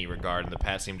any regard, and the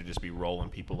Pats seem to just be rolling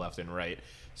people left and right.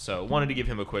 So wanted to give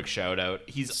him a quick shout out.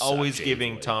 He's always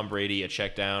giving Tom Brady a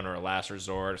check down or a last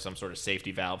resort or some sort of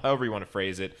safety valve, however you want to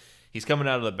phrase it. He's coming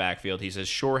out of the backfield. He's as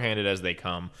sure-handed as they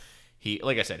come. He,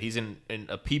 like I said, he's in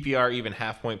a PPR, even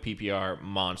half-point PPR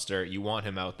monster. You want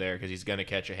him out there because he's going to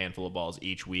catch a handful of balls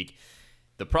each week.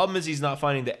 The problem is he's not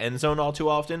finding the end zone all too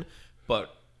often,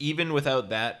 but even without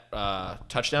that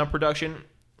touchdown production,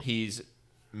 he's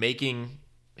making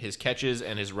his catches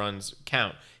and his runs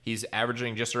count. He's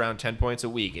averaging just around 10 points a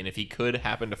week, and if he could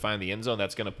happen to find the end zone,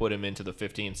 that's going to put him into the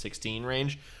 15-16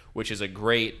 range, which is a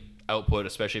great output,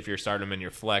 especially if you're starting him in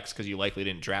your flex because you likely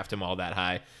didn't draft him all that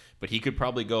high. But he could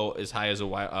probably go as high as a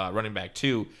running back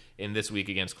 2 in this week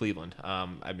against Cleveland.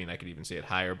 I mean, I could even say it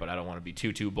higher, but I don't want to be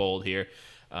too bold here.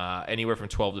 Anywhere from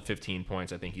 12 to 15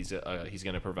 points, I think he's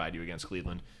going to provide you against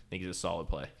Cleveland. I think he's a solid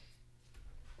play.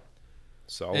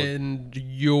 Solid. And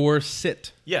your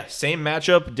sit. Yeah, same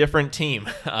matchup, different team.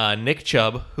 Nick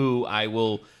Chubb, who I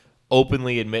will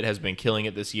openly admit has been killing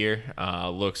it this year,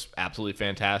 looks absolutely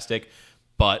fantastic,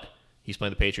 but he's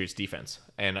playing the Patriots defense.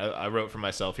 And I wrote for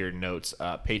myself here notes,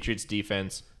 Patriots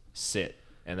defense, sit.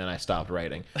 And then I stopped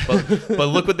writing. But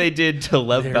look what they did to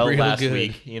Lev They're Bell real last good.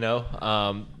 week. You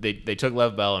know, they took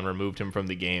Lev Bell and removed him from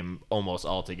the game almost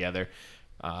altogether.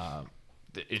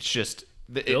 It's just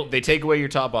they take away your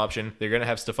top option. They're going to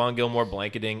have Stephon Gilmore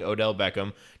blanketing Odell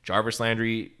Beckham. Jarvis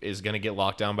Landry is going to get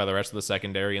locked down by the rest of the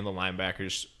secondary and the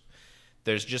linebackers.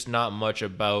 There's just not much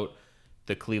about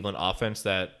the Cleveland offense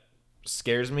that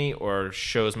scares me or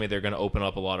shows me they're going to open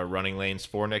up a lot of running lanes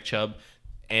for Nick Chubb.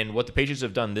 And what the Patriots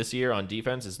have done this year on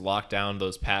defense is lock down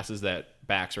those passes that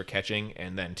backs are catching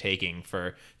and then taking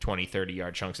for 20,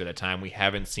 30-yard chunks at a time. We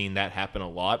haven't seen that happen a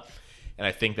lot. And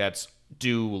I think that's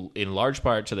due in large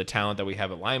part to the talent that we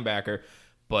have at linebacker,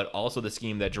 but also the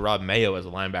scheme that Gerard Mayo as a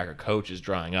linebacker coach is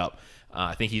drawing up.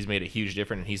 I think he's made a huge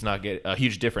difference, and he's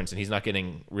not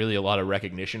getting really a lot of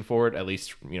recognition for it, at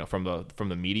least from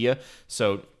the media.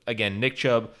 So again, Nick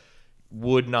Chubb,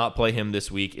 would not play him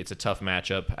this week. It's a tough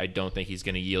matchup. I don't think he's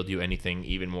going to yield you anything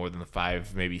even more than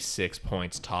 5, maybe 6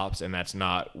 points tops, and that's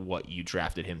not what you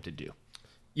drafted him to do.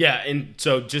 Yeah, and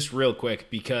so just real quick,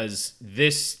 because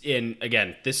this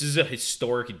is a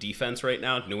historic defense right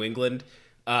now, New England.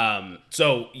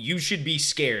 So you should be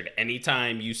scared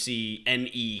anytime you see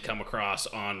NE come across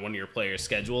on one of your players'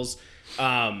 schedules.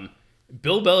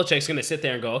 Bill Belichick's going to sit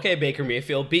there and go, okay, Baker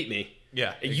Mayfield, beat me.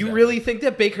 Yeah, exactly. You really think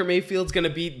that Baker Mayfield's going to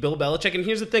beat Bill Belichick? And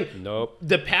here's the thing. Nope.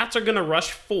 The Pats are going to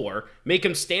rush 4, make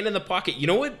him stand in the pocket. You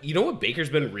know what Baker's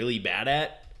been really bad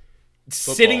at?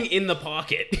 Sitting in the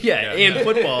pocket. Yeah, and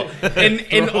football.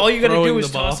 And all you got to do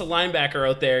is toss a linebacker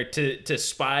out there to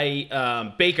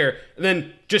spy Baker, and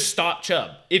then just stop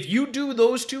Chubb. If you do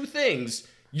those two things,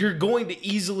 you're going to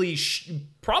easily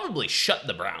probably shut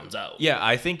the Browns out. Yeah,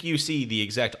 I think you see the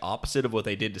exact opposite of what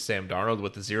they did to Sam Darnold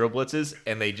with the zero blitzes,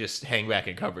 and they just hang back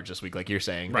in coverage this week, like you're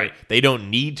saying. Right. They don't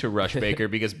need to rush Baker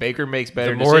because Baker makes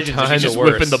better The more decisions time, if he's the just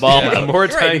worse. whipping the ball Yeah, out. the more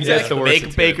time, exactly. the worse Make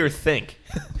it's Baker think.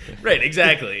 Right,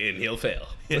 exactly, and he'll fail.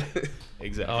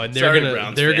 Exactly. Oh, and Sorry, they're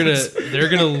Browns gonna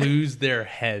fans. lose their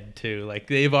head too. Like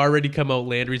they've already come out.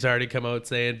 Landry's already come out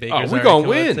saying Baker's we already gonna come out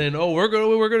win. saying, oh, we're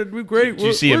gonna do great. Did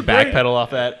you see him backpedal off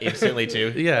that instantly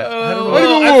too? Yeah, I don't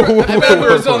know. I remember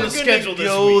it was on the schedule this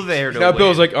Go week. there to Now win.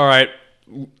 Bill's like, all right,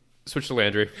 switch to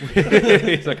Landry.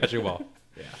 He's not catching a ball.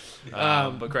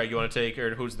 But Craig, you want to take,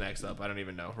 or who's next up? I don't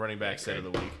even know. Running back set of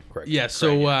the week. Correct. Yeah,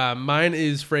 so mine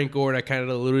is Frank Gore, and I kind of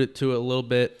alluded to it a little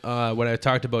bit when I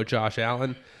talked about Josh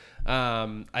Allen.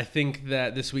 I think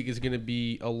that this week is going to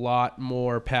be a lot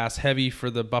more pass heavy for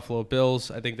the Buffalo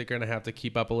Bills. I think they're going to have to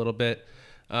keep up a little bit.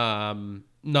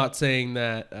 Not saying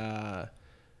that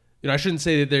I shouldn't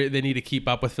say that they need to keep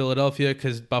up with Philadelphia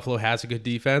because Buffalo has a good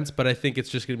defense, but I think it's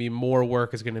just going to be more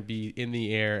work is going to be in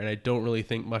the air, and I don't really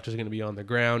think much is going to be on the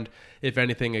ground. If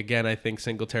anything, again, I think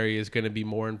Singletary is going to be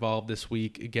more involved this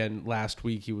week. Again, last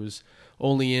week he was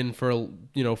only in for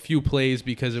a few plays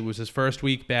because it was his first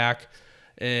week back,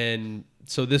 and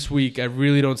so this week I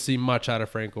really don't see much out of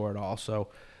Frank Gore at all. So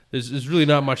there's really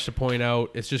not much to point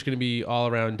out. It's just going to be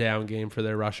all-around down game for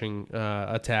their rushing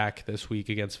attack this week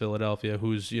against Philadelphia,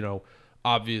 who's,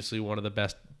 obviously one of the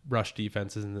best rush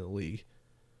defenses in the league.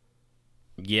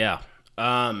 Yeah.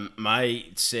 My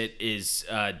sit is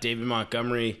David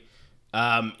Montgomery.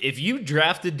 If you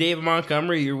drafted David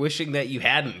Montgomery, you're wishing that you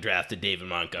hadn't drafted David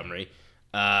Montgomery.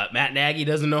 Matt Nagy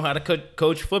doesn't know how to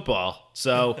coach football,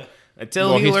 so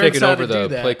until he he's learns taking how over to the do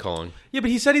that, play calling. Yeah, but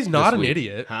he said he's not an week.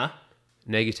 idiot. huh?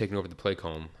 Nagy's taking over the play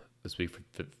column this week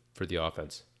for the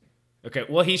offense. Okay,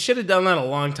 well, he should have done that a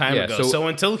long time Yeah, ago. so- So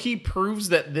until he proves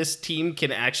that this team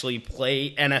can actually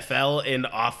play NFL and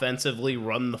offensively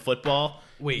run the football,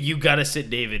 you got to sit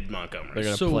David Montgomery. They're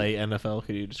gonna So- play NFL.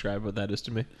 Could you describe what that is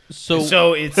to me?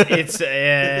 So it's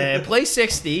play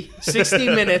 60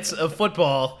 minutes of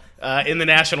football in the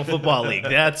National Football League.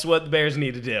 That's what the Bears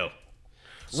need to do.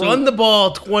 Run the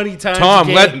ball 20 times Tom,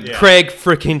 a let game. Craig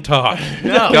freaking talk.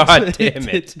 No. God damn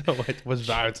it. No, it was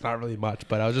not. It's not really much,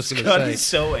 but I was just going God, to he's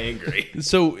say. so angry.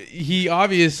 So he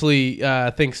obviously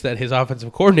thinks that his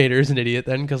offensive coordinator is an idiot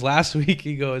then, because last week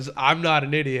he goes, I'm not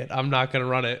an idiot. I'm not going to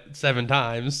run it 7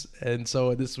 times. And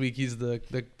so this week he's the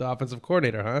offensive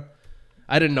coordinator, huh?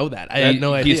 I didn't know that. I had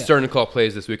no idea. He's starting to call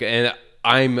plays this week, and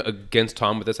I'm against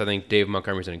Tom with this. I think Dave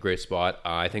Montgomery's in a great spot.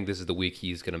 I think this is the week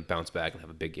he's going to bounce back and have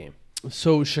a big game.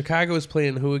 So Chicago is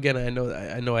playing who again?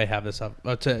 I know I have this up.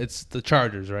 It's the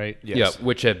Chargers, right? Yes. Yeah,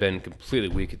 which have been completely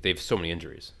weak. They have so many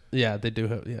injuries. Yeah, they do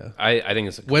have. Yeah. I think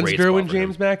it's a When's great Derwin spot for him.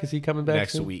 James back? Is he coming back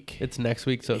Next soon? week. It's next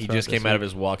week. So He it's just not this came out of week.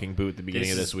 his walking boot at the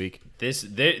beginning of This this week.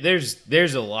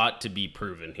 There's a lot to be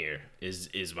proven here.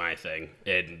 Is my thing,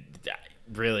 and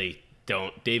really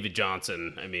don't David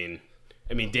Johnson. I mean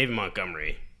David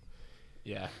Montgomery.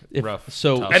 Yeah, If- rough.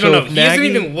 so- tough. I don't So know. if He hasn't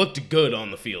Nagy- even looked good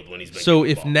on the field when he's been. So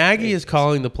getting if the ball. Nagy is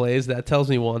calling the plays, that tells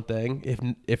me one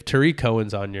thing: if Tariq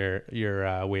Cohen's on your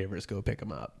waivers, go pick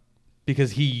him up,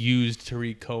 because he used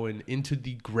Tariq Cohen into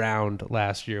the ground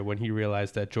last year when he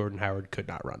realized that Jordan Howard could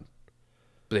not run.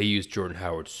 They used Jordan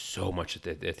Howard so much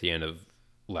at the end of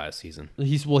last season.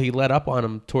 He let up on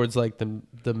him towards like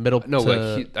the middle. No,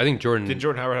 to, I think Jordan. Did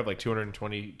Jordan Howard have like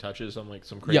 220 touches on like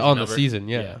some crazy yeah, on number? the season,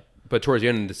 yeah. But towards the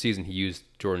end of the season, he used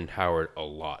Jordan Howard a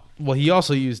lot. Well, he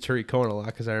also used Tariq Cohen a lot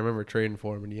because I remember trading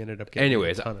for him and he ended up getting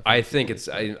Anyways, a ton of I think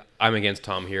I'm against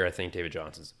Tom here. I think David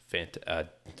Johnson's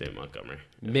David Montgomery.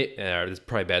 this is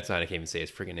probably a bad sign. I can't even say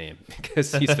his freaking name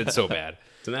because he's been so bad.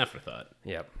 It's an afterthought.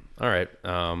 Yep. All right.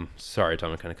 Sorry,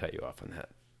 Tom. I kind of cut you off on that.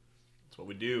 That's what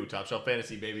we do. Top shelf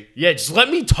fantasy, baby. Yeah, just let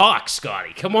me talk,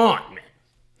 Scotty. Come on, man.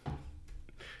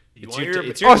 You It's want your, your,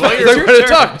 it's your, Oh, I it's thought you your were going to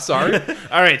turn. talk. Sorry.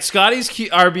 All right, Scotty's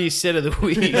RB sit of the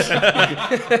week.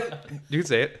 You can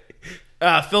say it.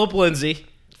 Philip Lindsay.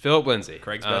 Philip Lindsay.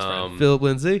 Craig's best friend. Philip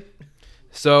Lindsay.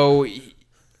 So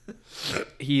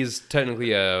he's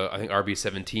technically I think RB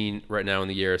 17 right now in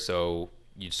the year. So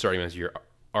you start him as your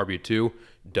RB 2.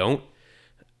 Don't.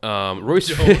 Royce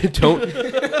don't.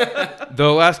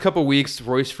 The last couple weeks,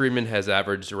 Royce Freeman has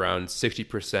averaged around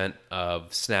 60%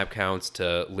 of snap counts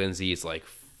to Lindsay's like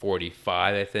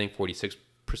 45, I think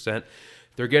 46%.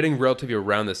 They're getting relatively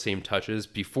around the same touches.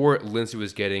 Before Lindsay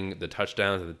was getting the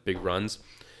touchdowns and the big runs,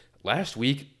 last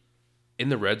week in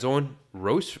the red zone,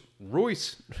 Royce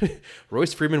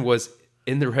Freeman was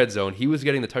in the red zone. He was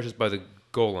getting the touches by the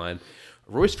goal line.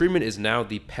 Royce Freeman is now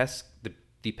the pass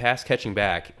catching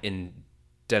back in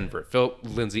Denver. Philip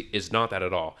Lindsay is not that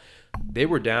at all. They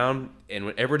were down, and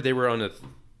whenever they were on the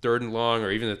third and long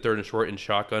or even the third and short in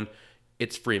shotgun,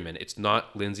 it's Freeman. It's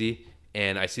not Lindsay,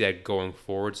 and I see that going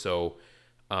forward. So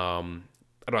I'm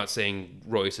not saying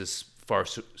Royce is far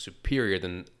superior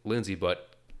than Lindsay, but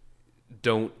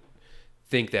don't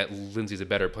think that Lindsay's a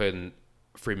better player than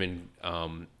Freeman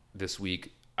this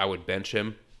week. I would bench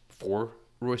him for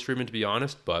Royce Freeman, to be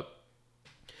honest, but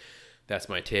that's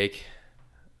my take.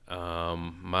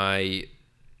 My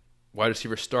wide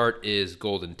receiver start is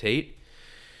Golden Tate.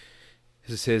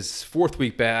 This is his 4th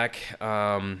week back.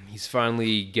 He's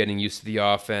finally getting used to the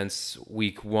offense.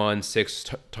 Week 1,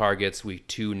 6 targets. Week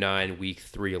 2, 9. Week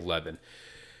 3, 11.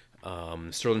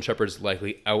 Sterling Shepard's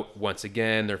likely out once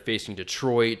again. They're facing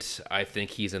Detroit. I think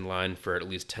he's in line for at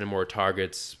least 10 more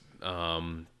targets,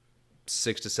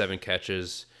 6 to 7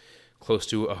 catches, close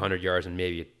to 100 yards, and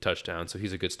maybe a touchdown. So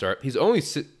he's a good start. He's only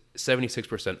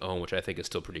 76% owned, which I think is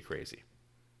still pretty crazy.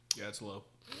 Yeah, it's low.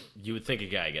 You would think a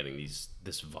guy getting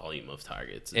this volume of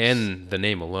targets. And the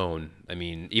name alone, I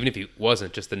mean, even if he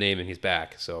wasn't, just the name and he's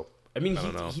back. So I mean,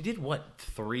 don't know. he did what,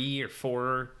 3 or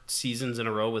 4 seasons in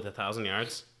a row with 1,000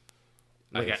 yards?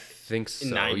 I think so.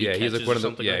 90 Yeah, he's catches like one or of the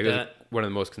something he like was that. one of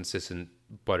the most consistent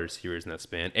butter receivers in that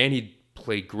span, and he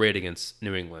played great against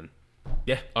New England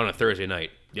Yeah. on a Thursday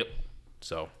night. Yep.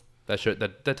 So that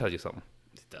tells you something.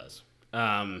 It does.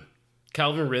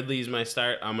 Calvin Ridley is my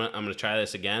start. I'm gonna try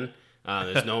this again.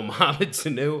 There's no Mohamed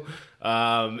Sanu.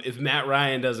 If Matt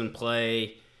Ryan doesn't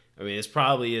play, I mean, this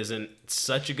probably isn't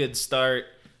such a good start.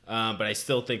 But I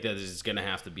still think that there's going to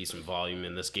have to be some volume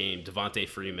in this game. Devontae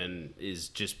Freeman has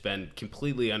just been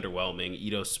completely underwhelming.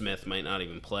 Ito Smith might not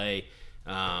even play.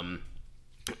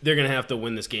 They're going to have to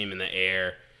win this game in the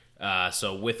air.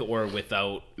 So with or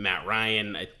without Matt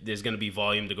Ryan, there's going to be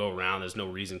volume to go around. There's no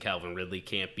reason Calvin Ridley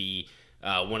can't be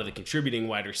one of the contributing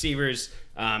wide receivers.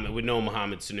 And with no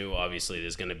Mohamed Sanu, obviously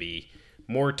there's going to be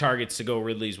more targets to go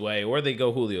Ridley's way, or they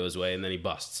go Julio's way, and then he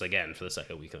busts again for the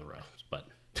second week in a row. But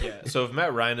Yeah. So if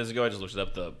Matt Ryan doesn't go, I just looked it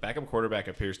up. The backup quarterback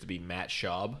appears to be Matt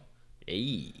Schaub.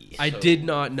 hey, I did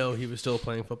not know he was still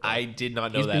playing football. I did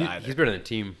not know that either. He's been on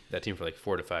that team for like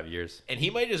 4 to 5 years. And he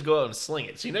might just go out and sling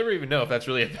it. So you never even know if that's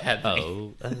really a bad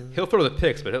thing. He'll throw the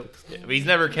picks, but But he's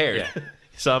never cared.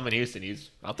 Saw him in Houston.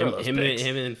 I'll throw those him picks.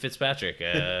 and Fitzpatrick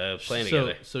playing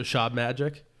together. So Schaub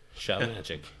Magic. Shot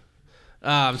magic.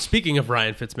 Speaking of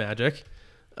Ryan Fitzmagic,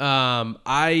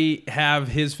 I have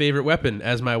his favorite weapon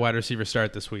as my wide receiver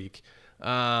start this week.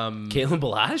 Kalen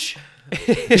Balazs?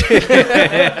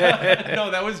 No,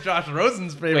 that was Josh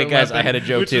Rosen's favorite Wait, guys, weapon, I had a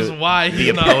joke, which too. is why The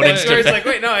he's not opponent's playing. It's like,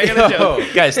 wait, no, I got a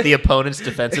joke. Guys, the opponent's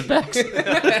defensive backs.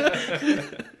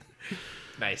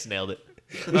 Nice, nailed it.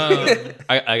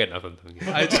 I got nothing.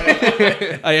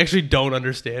 I actually don't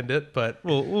understand it, but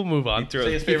we'll move on.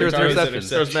 Say his He favorite throws target interceptions.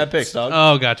 Throws mad picks, dog.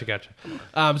 Oh,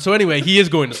 gotcha. So anyway, he is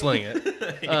going to sling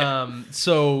it.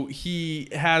 So he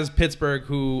has Pittsburgh,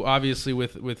 who obviously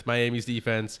with Miami's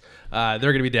defense, they're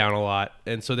going to be down a lot,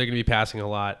 and so they're going to be passing a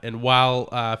lot. And while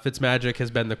Fitzmagic has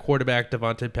been the quarterback,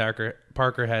 Devontae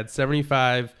Parker had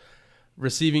 75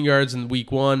 receiving yards in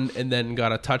week 1, and then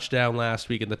got a touchdown last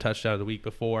week and the touchdown the week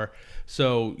before.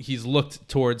 So he's looked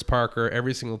towards Parker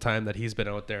every single time that he's been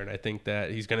out there, and I think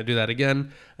that he's going to do that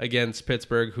again against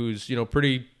Pittsburgh, who's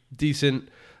pretty decent.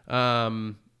 They're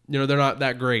not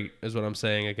that great, is what I'm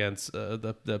saying, against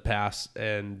the pass,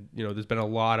 and there's been a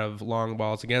lot of long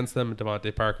balls against them.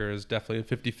 Devontae Parker is definitely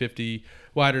a 50-50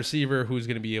 wide receiver who's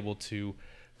going to be able to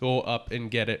go up and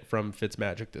get it from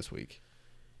Fitzmagic this week.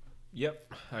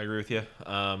 Yep, I agree with you.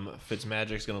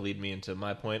 Fitzmagic's going to lead me into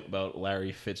my point about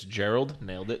Larry Fitzgerald.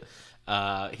 Nailed it.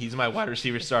 He's my wide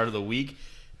receiver start of the week.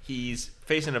 He's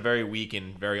facing a very weak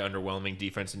and very underwhelming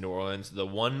defense in New Orleans. The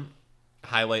one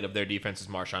highlight of their defense is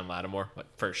Marshawn Lattimore,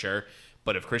 for sure.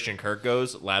 But if Christian Kirk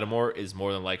goes, Lattimore is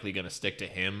more than likely going to stick to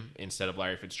him instead of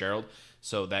Larry Fitzgerald.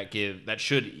 So that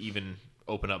should even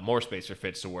open up more space for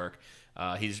Fitz to work.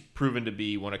 He's proven to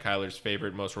be one of Kyler's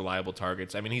favorite, most reliable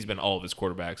targets. I mean, he's been all of his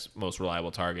quarterbacks' most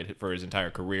reliable target for his entire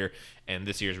career, and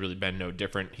this year's really been no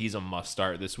different. He's a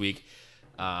must-start this week.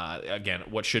 Again,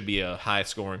 what should be a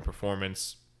high-scoring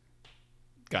performance,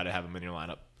 got to have him in your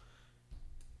lineup.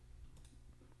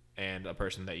 And a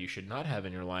person that you should not have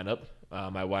in your lineup,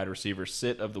 my wide receiver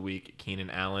sit of the week, Keenan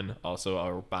Allen, also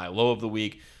our buy low of the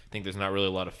week. I think there's not really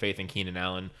a lot of faith in Keenan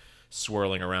Allen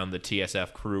swirling around the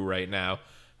TSF crew right now.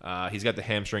 He's got the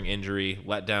hamstring injury,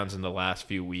 letdowns in the last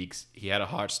few weeks. He had a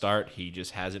hot start. He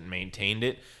just hasn't maintained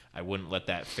it. I wouldn't let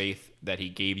that faith that he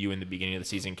gave you in the beginning of the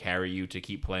season carry you to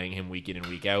keep playing him week in and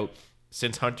week out.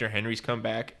 Since Hunter Henry's come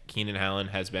back, Keenan Allen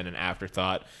has been an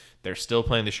afterthought. They're still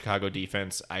playing the Chicago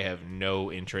defense. I have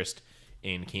no interest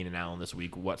in Keenan Allen this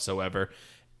week whatsoever.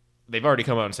 They've already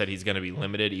come out and said he's going to be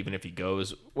limited even if he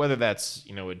goes, whether that's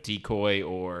a decoy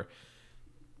or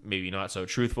maybe not so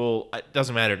truthful. It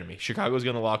doesn't matter to me. Chicago's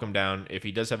going to lock him down. If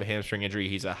he does have a hamstring injury,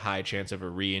 he's a high chance of a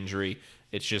re-injury.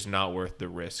 It's just not worth the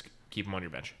risk. Keep him on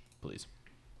your bench, please.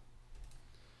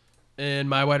 And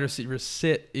my wide receiver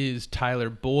sit is Tyler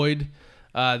Boyd.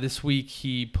 This week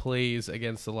he plays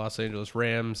against the Los Angeles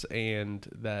Rams, and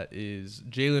that is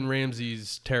Jalen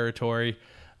Ramsey's territory.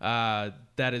 That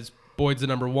is Boyd's the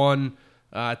number 1.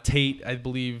 Tate, I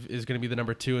believe, is going to be the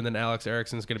number 2, and then Alex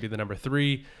Erickson is going to be the number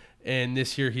 3. And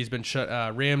this year he's been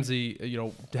shut. Ramsey,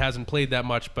 hasn't played that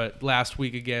much, but last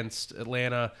week against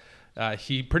Atlanta,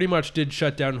 he pretty much did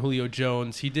shut down Julio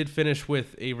Jones. He did finish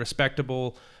with a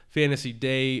respectable fantasy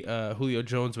day. Julio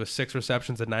Jones with 6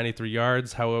 receptions and 93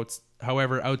 yards.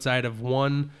 However, outside of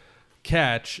one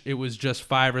catch, it was just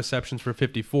 5 receptions for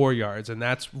 54 yards, and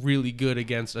that's really good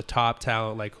against a top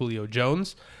talent like Julio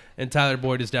Jones. And Tyler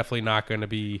Boyd is definitely not going to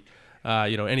be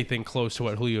anything close to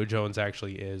what Julio Jones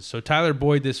actually is. So Tyler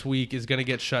Boyd this week is going to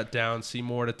get shut down. See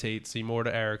more to Tate, see more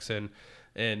to Erickson,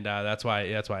 and that's why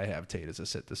I have Tate as a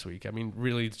sit this week. I mean,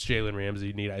 really, it's Jalen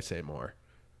Ramsey. Need I say more?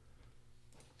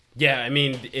 Yeah, I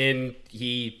mean,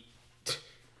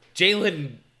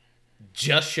 Jalen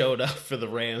just showed up for the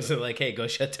Rams and hey, go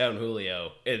shut down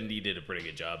Julio, and he did a pretty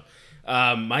good job.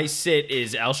 My sit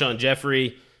is Alshon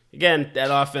Jeffrey. Again, that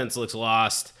offense looks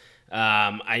lost.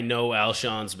 I know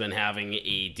Alshon's been having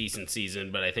a decent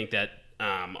season, but I think that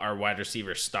our wide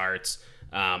receiver starts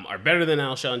are better than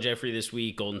Alshon Jeffrey this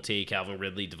week. Golden Tate, Calvin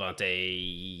Ridley,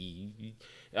 Devontae,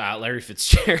 Larry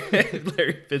Fitzpatrick,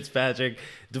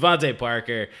 Devontae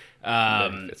Parker,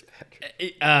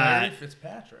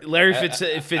 Fitzpatrick. Larry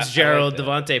Fitzgerald,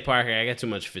 Devontae Parker. I got too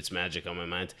much Fitzmagic on my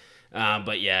mind.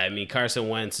 But yeah, I mean, Carson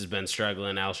Wentz has been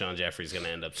struggling. Alshon Jeffrey's going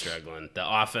to end up struggling.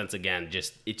 The offense, again,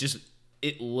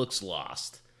 it looks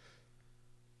lost.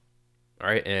 All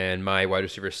right, and my wide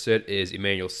receiver sit is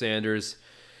Emmanuel Sanders.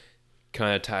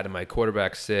 Kind of tied to my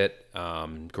quarterback sit.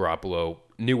 Garoppolo,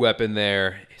 new weapon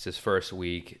there. It's his first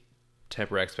week.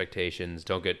 Temper expectations.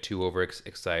 Don't get too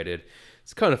excited.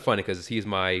 It's kind of funny because he's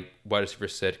my wide receiver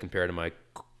sit compared to my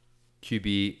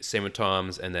QB, same with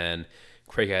Tom's, and then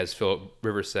Craig has Philip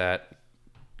Rivers sat.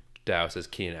 Dallas has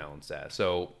Keenan Allen sat.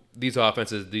 So these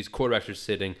offenses, these quarterbacks are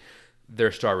sitting.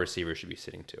 Their star receiver should be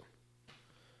sitting too.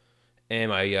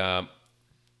 And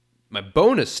my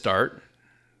bonus start.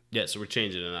 Yeah, so we're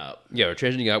changing it up. Yeah, we're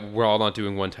changing it up. We're all not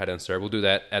doing one tight end start. We'll do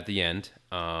that at the end.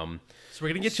 So we're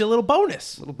going to get you a little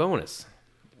bonus. Little bonus.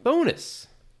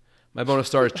 My bonus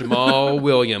star is Jamal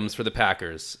Williams for the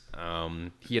Packers.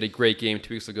 He had a great game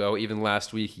 2 weeks ago. Even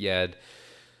last week, he had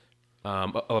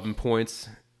 11 points.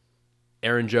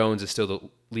 Aaron Jones is still the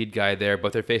lead guy there,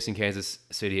 but they're facing Kansas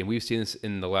City, and we've seen this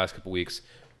in the last couple weeks.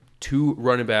 2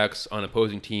 running backs on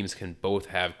opposing teams can both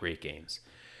have great games.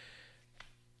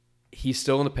 He's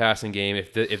still in the passing game.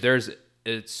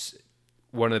 It's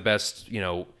one of the best,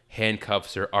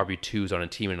 handcuffs or RB2s on a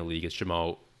team in the league. It's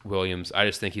Jamal Williams. I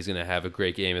just think he's going to have a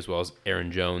great game as well as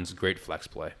Aaron Jones. Great flex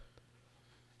play.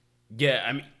 Yeah,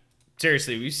 I mean,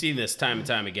 seriously, we've seen this time and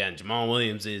time again. Jamal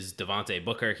Williams is Devontae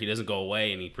Booker. He doesn't go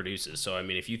away, and he produces. So, I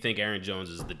mean, if you think Aaron Jones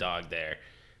is the dog there,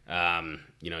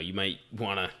 you might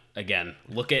want to, again,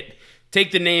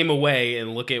 take the name away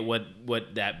and look at what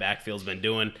that backfield's been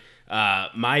doing.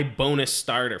 My bonus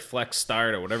start or flex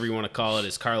start or whatever you want to call it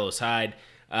is Carlos Hyde.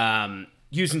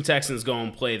 Houston Texans go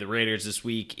and play the Raiders this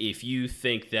week. If you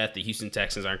think that the Houston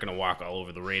Texans aren't going to walk all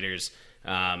over the Raiders,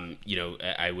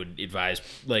 I would advise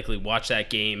likely watch that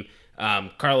game.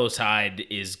 Carlos Hyde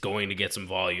is going to get some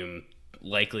volume.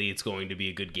 Likely it's going to be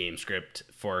a good game script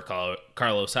for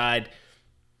Carlos Hyde.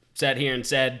 Sat here and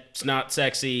said it's not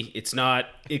sexy, it's not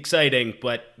exciting,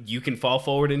 but you can fall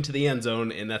forward into the end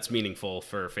zone, and that's meaningful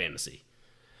for fantasy.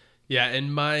 Yeah,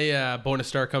 and my bonus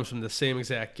star comes from the same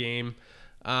exact game.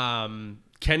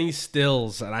 Kenny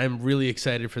Stills, and I'm really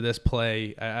excited for this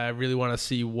play. I really want to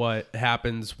see what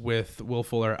happens with Will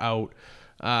Fuller out.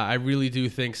 I really do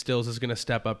think Stills is going to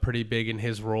step up pretty big in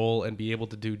his role and be able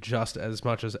to do just as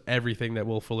much as everything that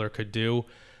Will Fuller could do.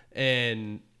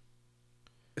 And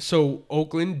so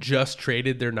Oakland just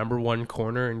traded their number 1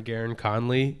 corner in Garen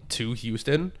Conley to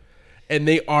Houston, and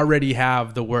they already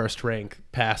have the worst ranked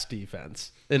pass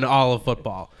defense in all of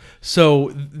football.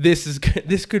 So this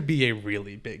could be a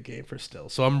really big game for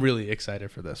Stills. So I'm really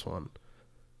excited for this one.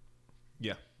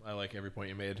 Yeah, I like every point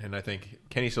you made, and I think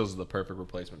Kenny Stills is the perfect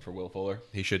replacement for Will Fuller.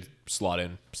 He should slot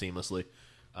in seamlessly.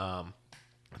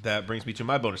 That brings me to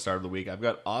my bonus start of the week. I've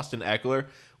got Austin Eckler,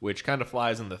 which kind of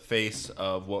flies in the face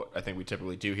of what I think we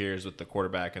typically do here is with the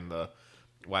quarterback and the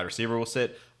wide receiver will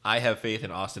sit. I have faith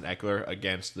in Austin Eckler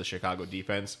against the Chicago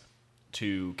defense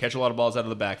to catch a lot of balls out of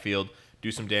the backfield,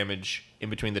 do some damage in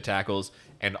between the tackles,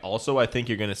 and also I think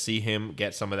you're going to see him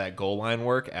get some of that goal line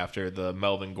work after the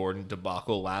Melvin Gordon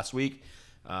debacle last week.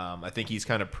 I think he's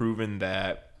kind of proven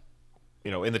that,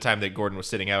 in the time that Gordon was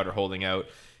sitting out or holding out,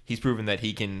 he's proven that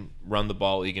he can run the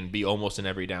ball. He can be almost an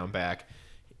every down back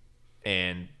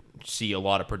and see a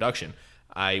lot of production.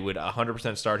 I would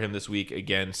 100% start him this week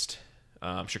against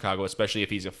Chicago, especially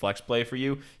if he's a flex play for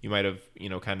you. You might have,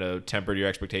 kind of tempered your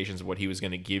expectations of what he was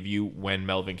going to give you when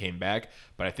Melvin came back,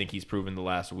 but I think he's proven the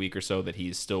last week or so that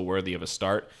he's still worthy of a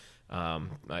start.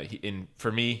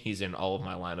 For me, he's in all of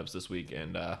my lineups this week,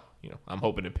 and I'm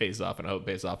hoping it pays off, and I hope it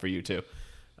pays off for you too.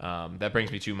 That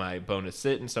brings me to my bonus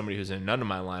sit and somebody who's in none of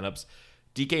my lineups,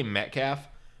 DK Metcalf.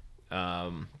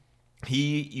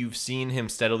 You've seen him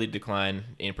steadily decline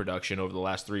in production over the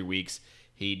last 3 weeks.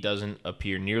 He doesn't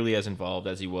appear nearly as involved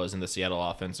as he was in the Seattle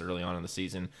offense early on in the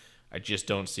season. I just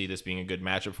don't see this being a good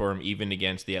matchup for him, even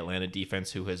against the Atlanta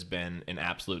defense, who has been an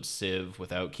absolute sieve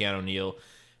without Keanu Neal.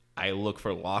 I look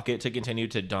for Lockett to continue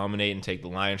to dominate and take the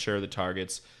lion's share of the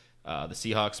targets. The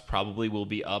Seahawks probably will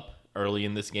be up early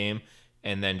in this game,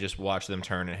 and then just watch them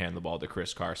turn and hand the ball to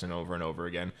Chris Carson over and over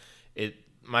again.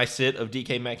 My sit of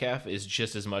DK Metcalf is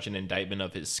just as much an indictment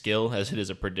of his skill as it is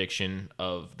a prediction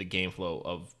of the game flow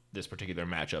of this particular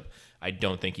matchup. I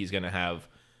don't think he's going to have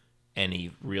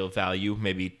any real value,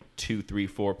 maybe 2, 3,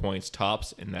 4 points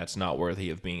tops, and that's not worthy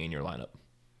of being in your lineup.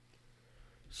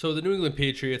 So the New England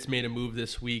Patriots made a move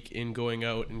this week in going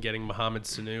out and getting Mohamed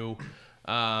Sanu,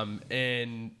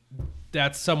 and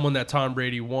that's someone that Tom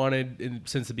Brady wanted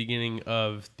since the beginning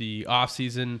of the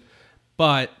offseason,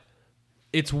 but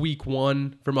it's week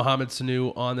 1 for Mohamed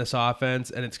Sanu on this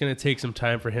offense, and it's going to take some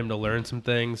time for him to learn some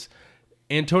things.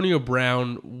 Antonio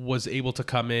Brown was able to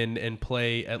come in and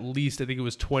play at least, I think it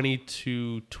was 20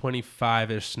 to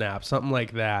 25-ish snaps, something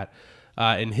like that,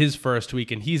 in his first week.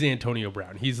 And he's Antonio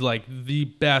Brown. He's like the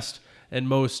best and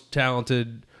most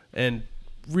talented, and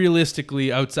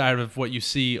realistically, outside of what you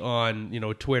see on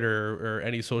Twitter or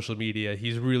any social media,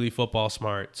 he's really football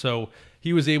smart. So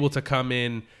he was able to come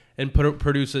in and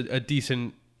produce a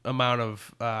decent amount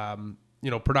of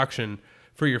production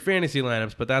for your fantasy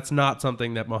lineups, but that's not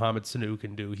something that Mohamed Sanu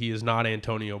can do. He is not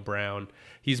Antonio Brown.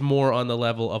 He's more on the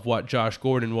level of what Josh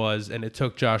Gordon was, and it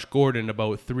took Josh Gordon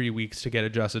about 3 weeks to get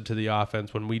adjusted to the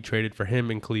offense when we traded for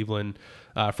him in Cleveland,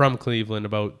 from Cleveland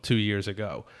about 2 years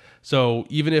ago. So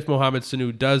even if Mohamed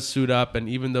Sanu does suit up, and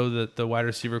even though the wide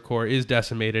receiver core is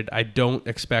decimated, I don't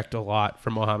expect a lot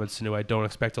from Mohamed Sanu. I don't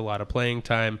expect a lot of playing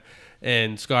time.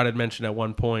 And Scott had mentioned at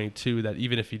one point, too, that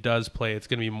even if he does play, it's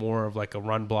going to be more of like a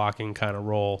run blocking kind of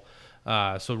role.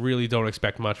 So really don't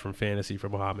expect much from fantasy for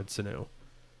Mohamed Sanu.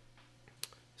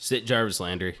 Sit Jarvis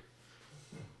Landry.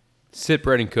 Sit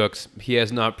Brandon Cooks. He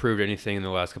has not proved anything in the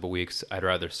last couple of weeks. I'd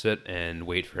rather sit and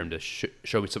wait for him to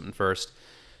show me something first.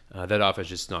 That offense is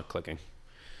just not clicking.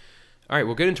 All right,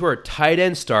 we'll get into our tight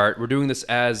end start. We're doing this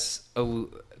as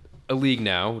a league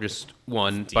now, just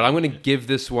one. But I'm going to give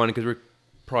this one, because we're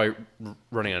probably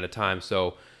running out of time,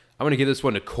 so I'm going to give this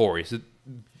one to Corey. So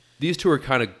these two are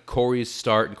kind of Corey's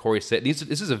start and Corey's sit.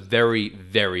 This is a very,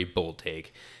 very bold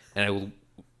take, and I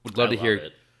would love to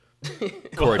hear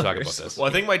Corey talk about this. Well,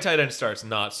 I think my tight end start's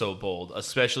not so bold,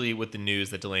 especially with the news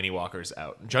that Delaney Walker's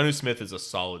out. Jonnu Smith is a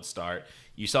solid start.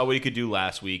 You saw what he could do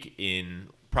last week in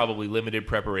probably limited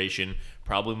preparation,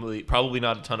 probably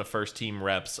not a ton of first-team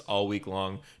reps all week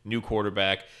long, new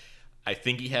quarterback. I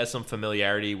think he has some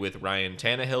familiarity with Ryan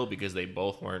Tannehill because they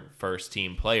both weren't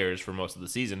first-team players for most of the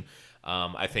season.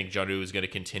 I think Jonnu is going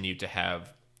to continue to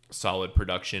have solid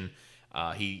production.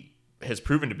 He has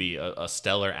proven to be a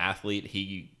stellar athlete.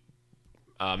 He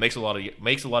makes a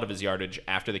lot of his yardage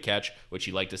after the catch, which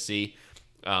you like to see.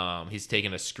 He's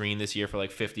taken a screen this year for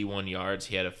like 51 yards.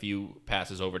 He had a few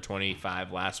passes over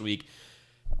 25 last week.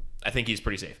 I think he's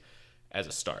pretty safe as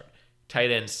a start. Tight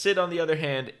end sit, on the other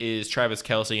hand, is Travis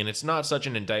Kelce, and it's not such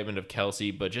an indictment of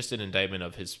Kelce, but just an indictment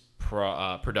of his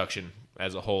production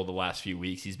as a whole the last few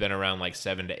weeks. He's been around like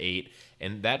 7 to 8,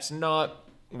 and that's not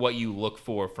what you look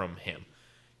for from him.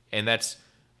 And that's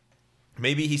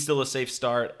maybe he's still a safe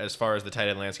start as far as the tight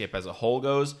end landscape as a whole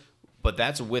goes, but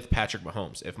that's with Patrick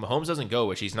Mahomes. If Mahomes doesn't go,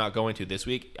 which he's not going to this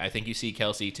week, I think you see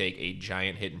Kelce take a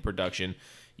giant hit in production.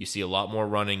 You see a lot more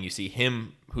running. You see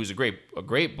him, who's a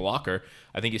great blocker.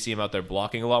 I think you see him out there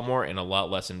blocking a lot more and a lot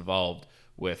less involved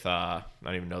with, I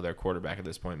don't even know their quarterback at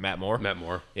this point, Matt Moore.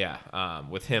 Yeah,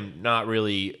 with him not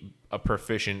really a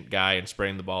proficient guy in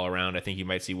spreading the ball around. I think you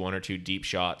might see one or two deep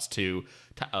shots to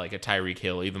like a Tyreek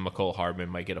Hill. Even McCole Hardman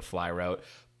might get a fly route.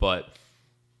 But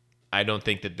I don't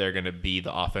think that they're going to be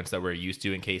the offense that we're used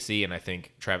to in KC, and I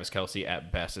think Travis Kelce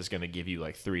at best is going to give you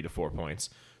like 3 to 4 points.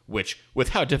 Which, with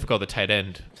how difficult the tight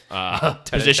end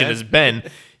position has been,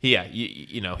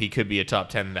 he could be a top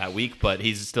 10 that week, but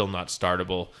he's still not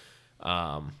startable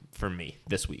for me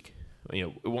this week.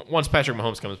 Once Patrick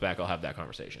Mahomes comes back, I'll have that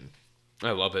conversation.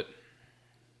 I love it.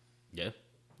 Yeah.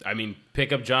 I mean,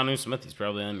 pick up Jonnu Smith. He's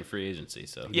probably on your free agency.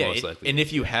 So Yeah, Most likely. and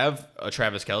if you have a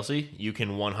Travis Kelce, you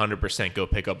can 100% go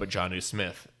pick up a Jonnu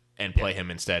Smith and play him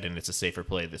instead, and it's a safer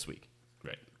play this week.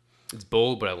 Right. It's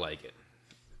bold, but I like it.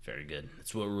 Very good.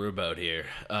 That's what we're about here.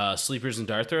 Sleepers and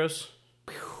dart throws?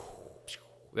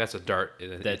 That's a dart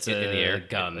in That's the air.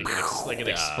 gun. Like an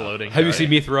exploding. Have you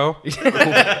seen me throw?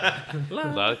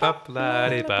 Lollipop,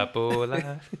 lollipop,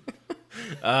 oh,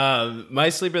 la. My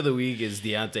sleeper of the week is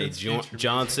Deontay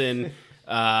Johnson.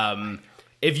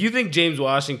 If you think James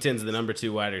Washington's the number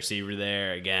 2 wide receiver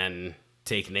there, again,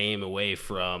 take name away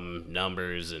from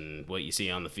numbers and what you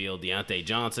see on the field. Deontay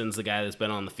Johnson's the guy that's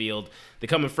been on the field. They're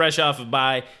coming fresh off of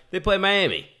bye. They play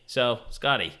Miami. So,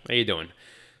 Scotty. How you doing?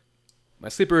 My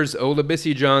sleeper is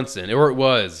Olabisi Johnson, or it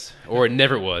was, or it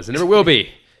never was, and never will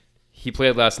be. He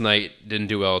played last night, didn't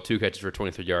do well, 2 catches for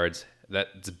 23 yards.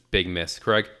 That's a big miss.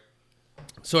 Craig?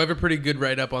 So I have a pretty good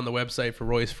write-up on the website for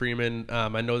Royce Freeman.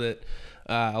 I know that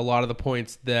a lot of the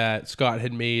points that Scott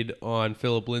had made on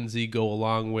Phillip Lindsay go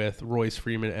along with Royce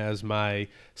Freeman as my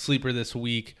sleeper this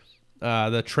week.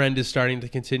 The trend is starting to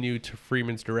continue to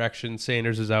Freeman's direction.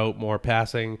 Sanders is out, more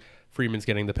passing. Freeman's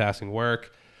getting the passing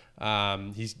work.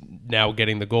 He's now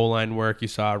getting the goal line work. You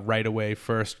saw right away,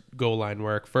 first goal line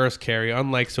work, first carry,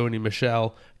 unlike Sony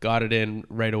Michel, got it in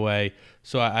right away.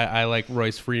 So I like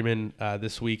Royce Freeman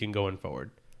this week and going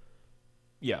forward.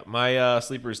 Yeah, my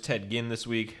sleeper is Ted Ginn this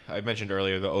week. I mentioned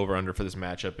earlier the over-under for this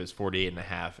matchup is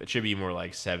 48.5. It should be more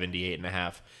like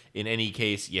 78.5. In any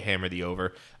case, you hammer the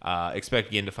over.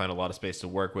 Expect Ginn to find a lot of space to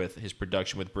work with. His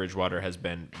production with Bridgewater has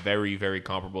been very, very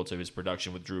comparable to his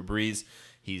production with Drew Brees.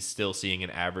 He's still seeing an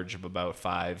average of about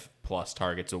 5+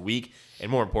 targets a week.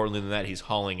 And more importantly than that, he's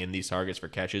hauling in these targets for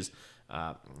catches.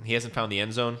 He hasn't found the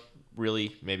end zone,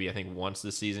 really. Maybe I think once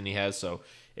this season he has. So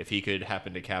if he could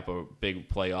happen to cap a big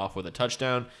play off with a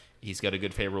touchdown, he's got a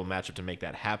good favorable matchup to make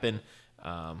that happen.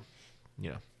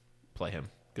 Play him.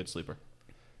 Good sleeper.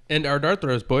 And our dart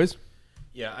throws, boys.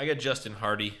 Yeah, I got Justin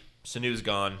Hardy. Sanu's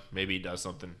gone. Maybe he does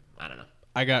something. I don't know.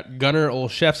 I got Gunnar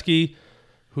Olszewski,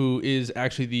 who is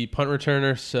actually the punt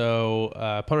returner. So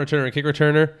punt returner and kick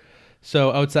returner.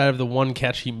 So outside of the one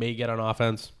catch he may get on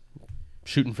offense,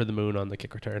 shooting for the moon on the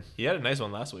kick return. He had a nice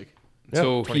one last week.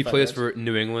 So he 25 plays yards. for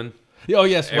New England. Oh,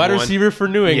 yes. Wide Everyone- receiver for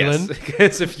New England. Yes,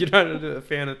 because if you're not a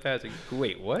fan of passing,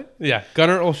 wait, what? Yeah,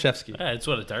 Gunnar Olszewski. Yeah, it's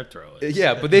what a dart throw is.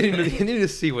 Yeah, but they needed to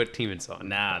see what team it's on.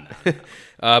 Nah.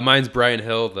 Mine's Brian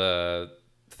Hill, the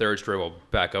third string,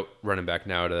 running back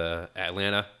now to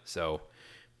Atlanta. So,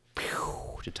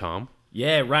 to Tom.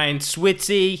 Yeah, Ryan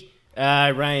Switzy.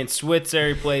 Ryan Switzer,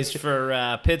 he plays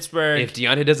for Pittsburgh. If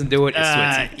Deontay doesn't do it, it's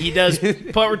Switzy. He does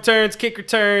punt returns, kick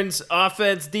returns,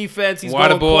 offense, defense. He's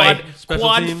What a going boy.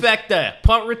 Special teams. quadfecta.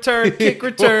 Punt return, kick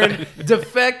return,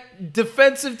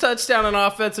 defensive touchdown, and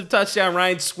offensive touchdown.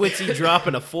 Ryan Switzy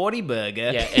dropping a 40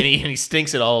 burger. Yeah, and he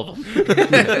stinks at all of them.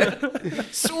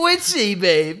 Switzy,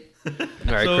 babe. All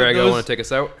right, So Craig, I those- want to take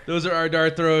us out. Those are our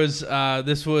dart throws.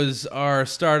 This was our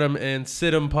Stardom and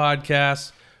Situm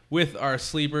podcast with our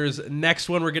sleepers. Next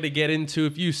one we're going to get into,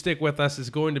 if you stick with us, is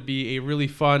going to be a really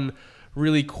fun,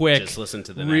 really quick, Just listen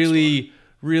to the next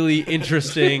really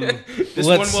interesting, let's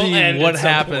one will see end what at some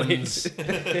happens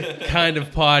kind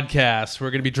of podcast.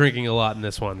 We're going to be drinking a lot in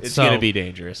this one. It's So, going to be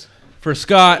dangerous. for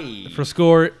Scott,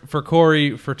 for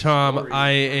Corey, for Tom, I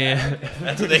am...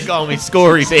 That's what they call me,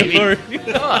 Scory, baby.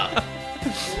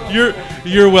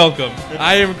 You're welcome.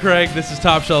 I am Craig. This is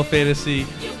Top Shelf Fantasy.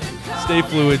 Stay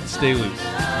fluid, stay loose.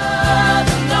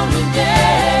 Lonely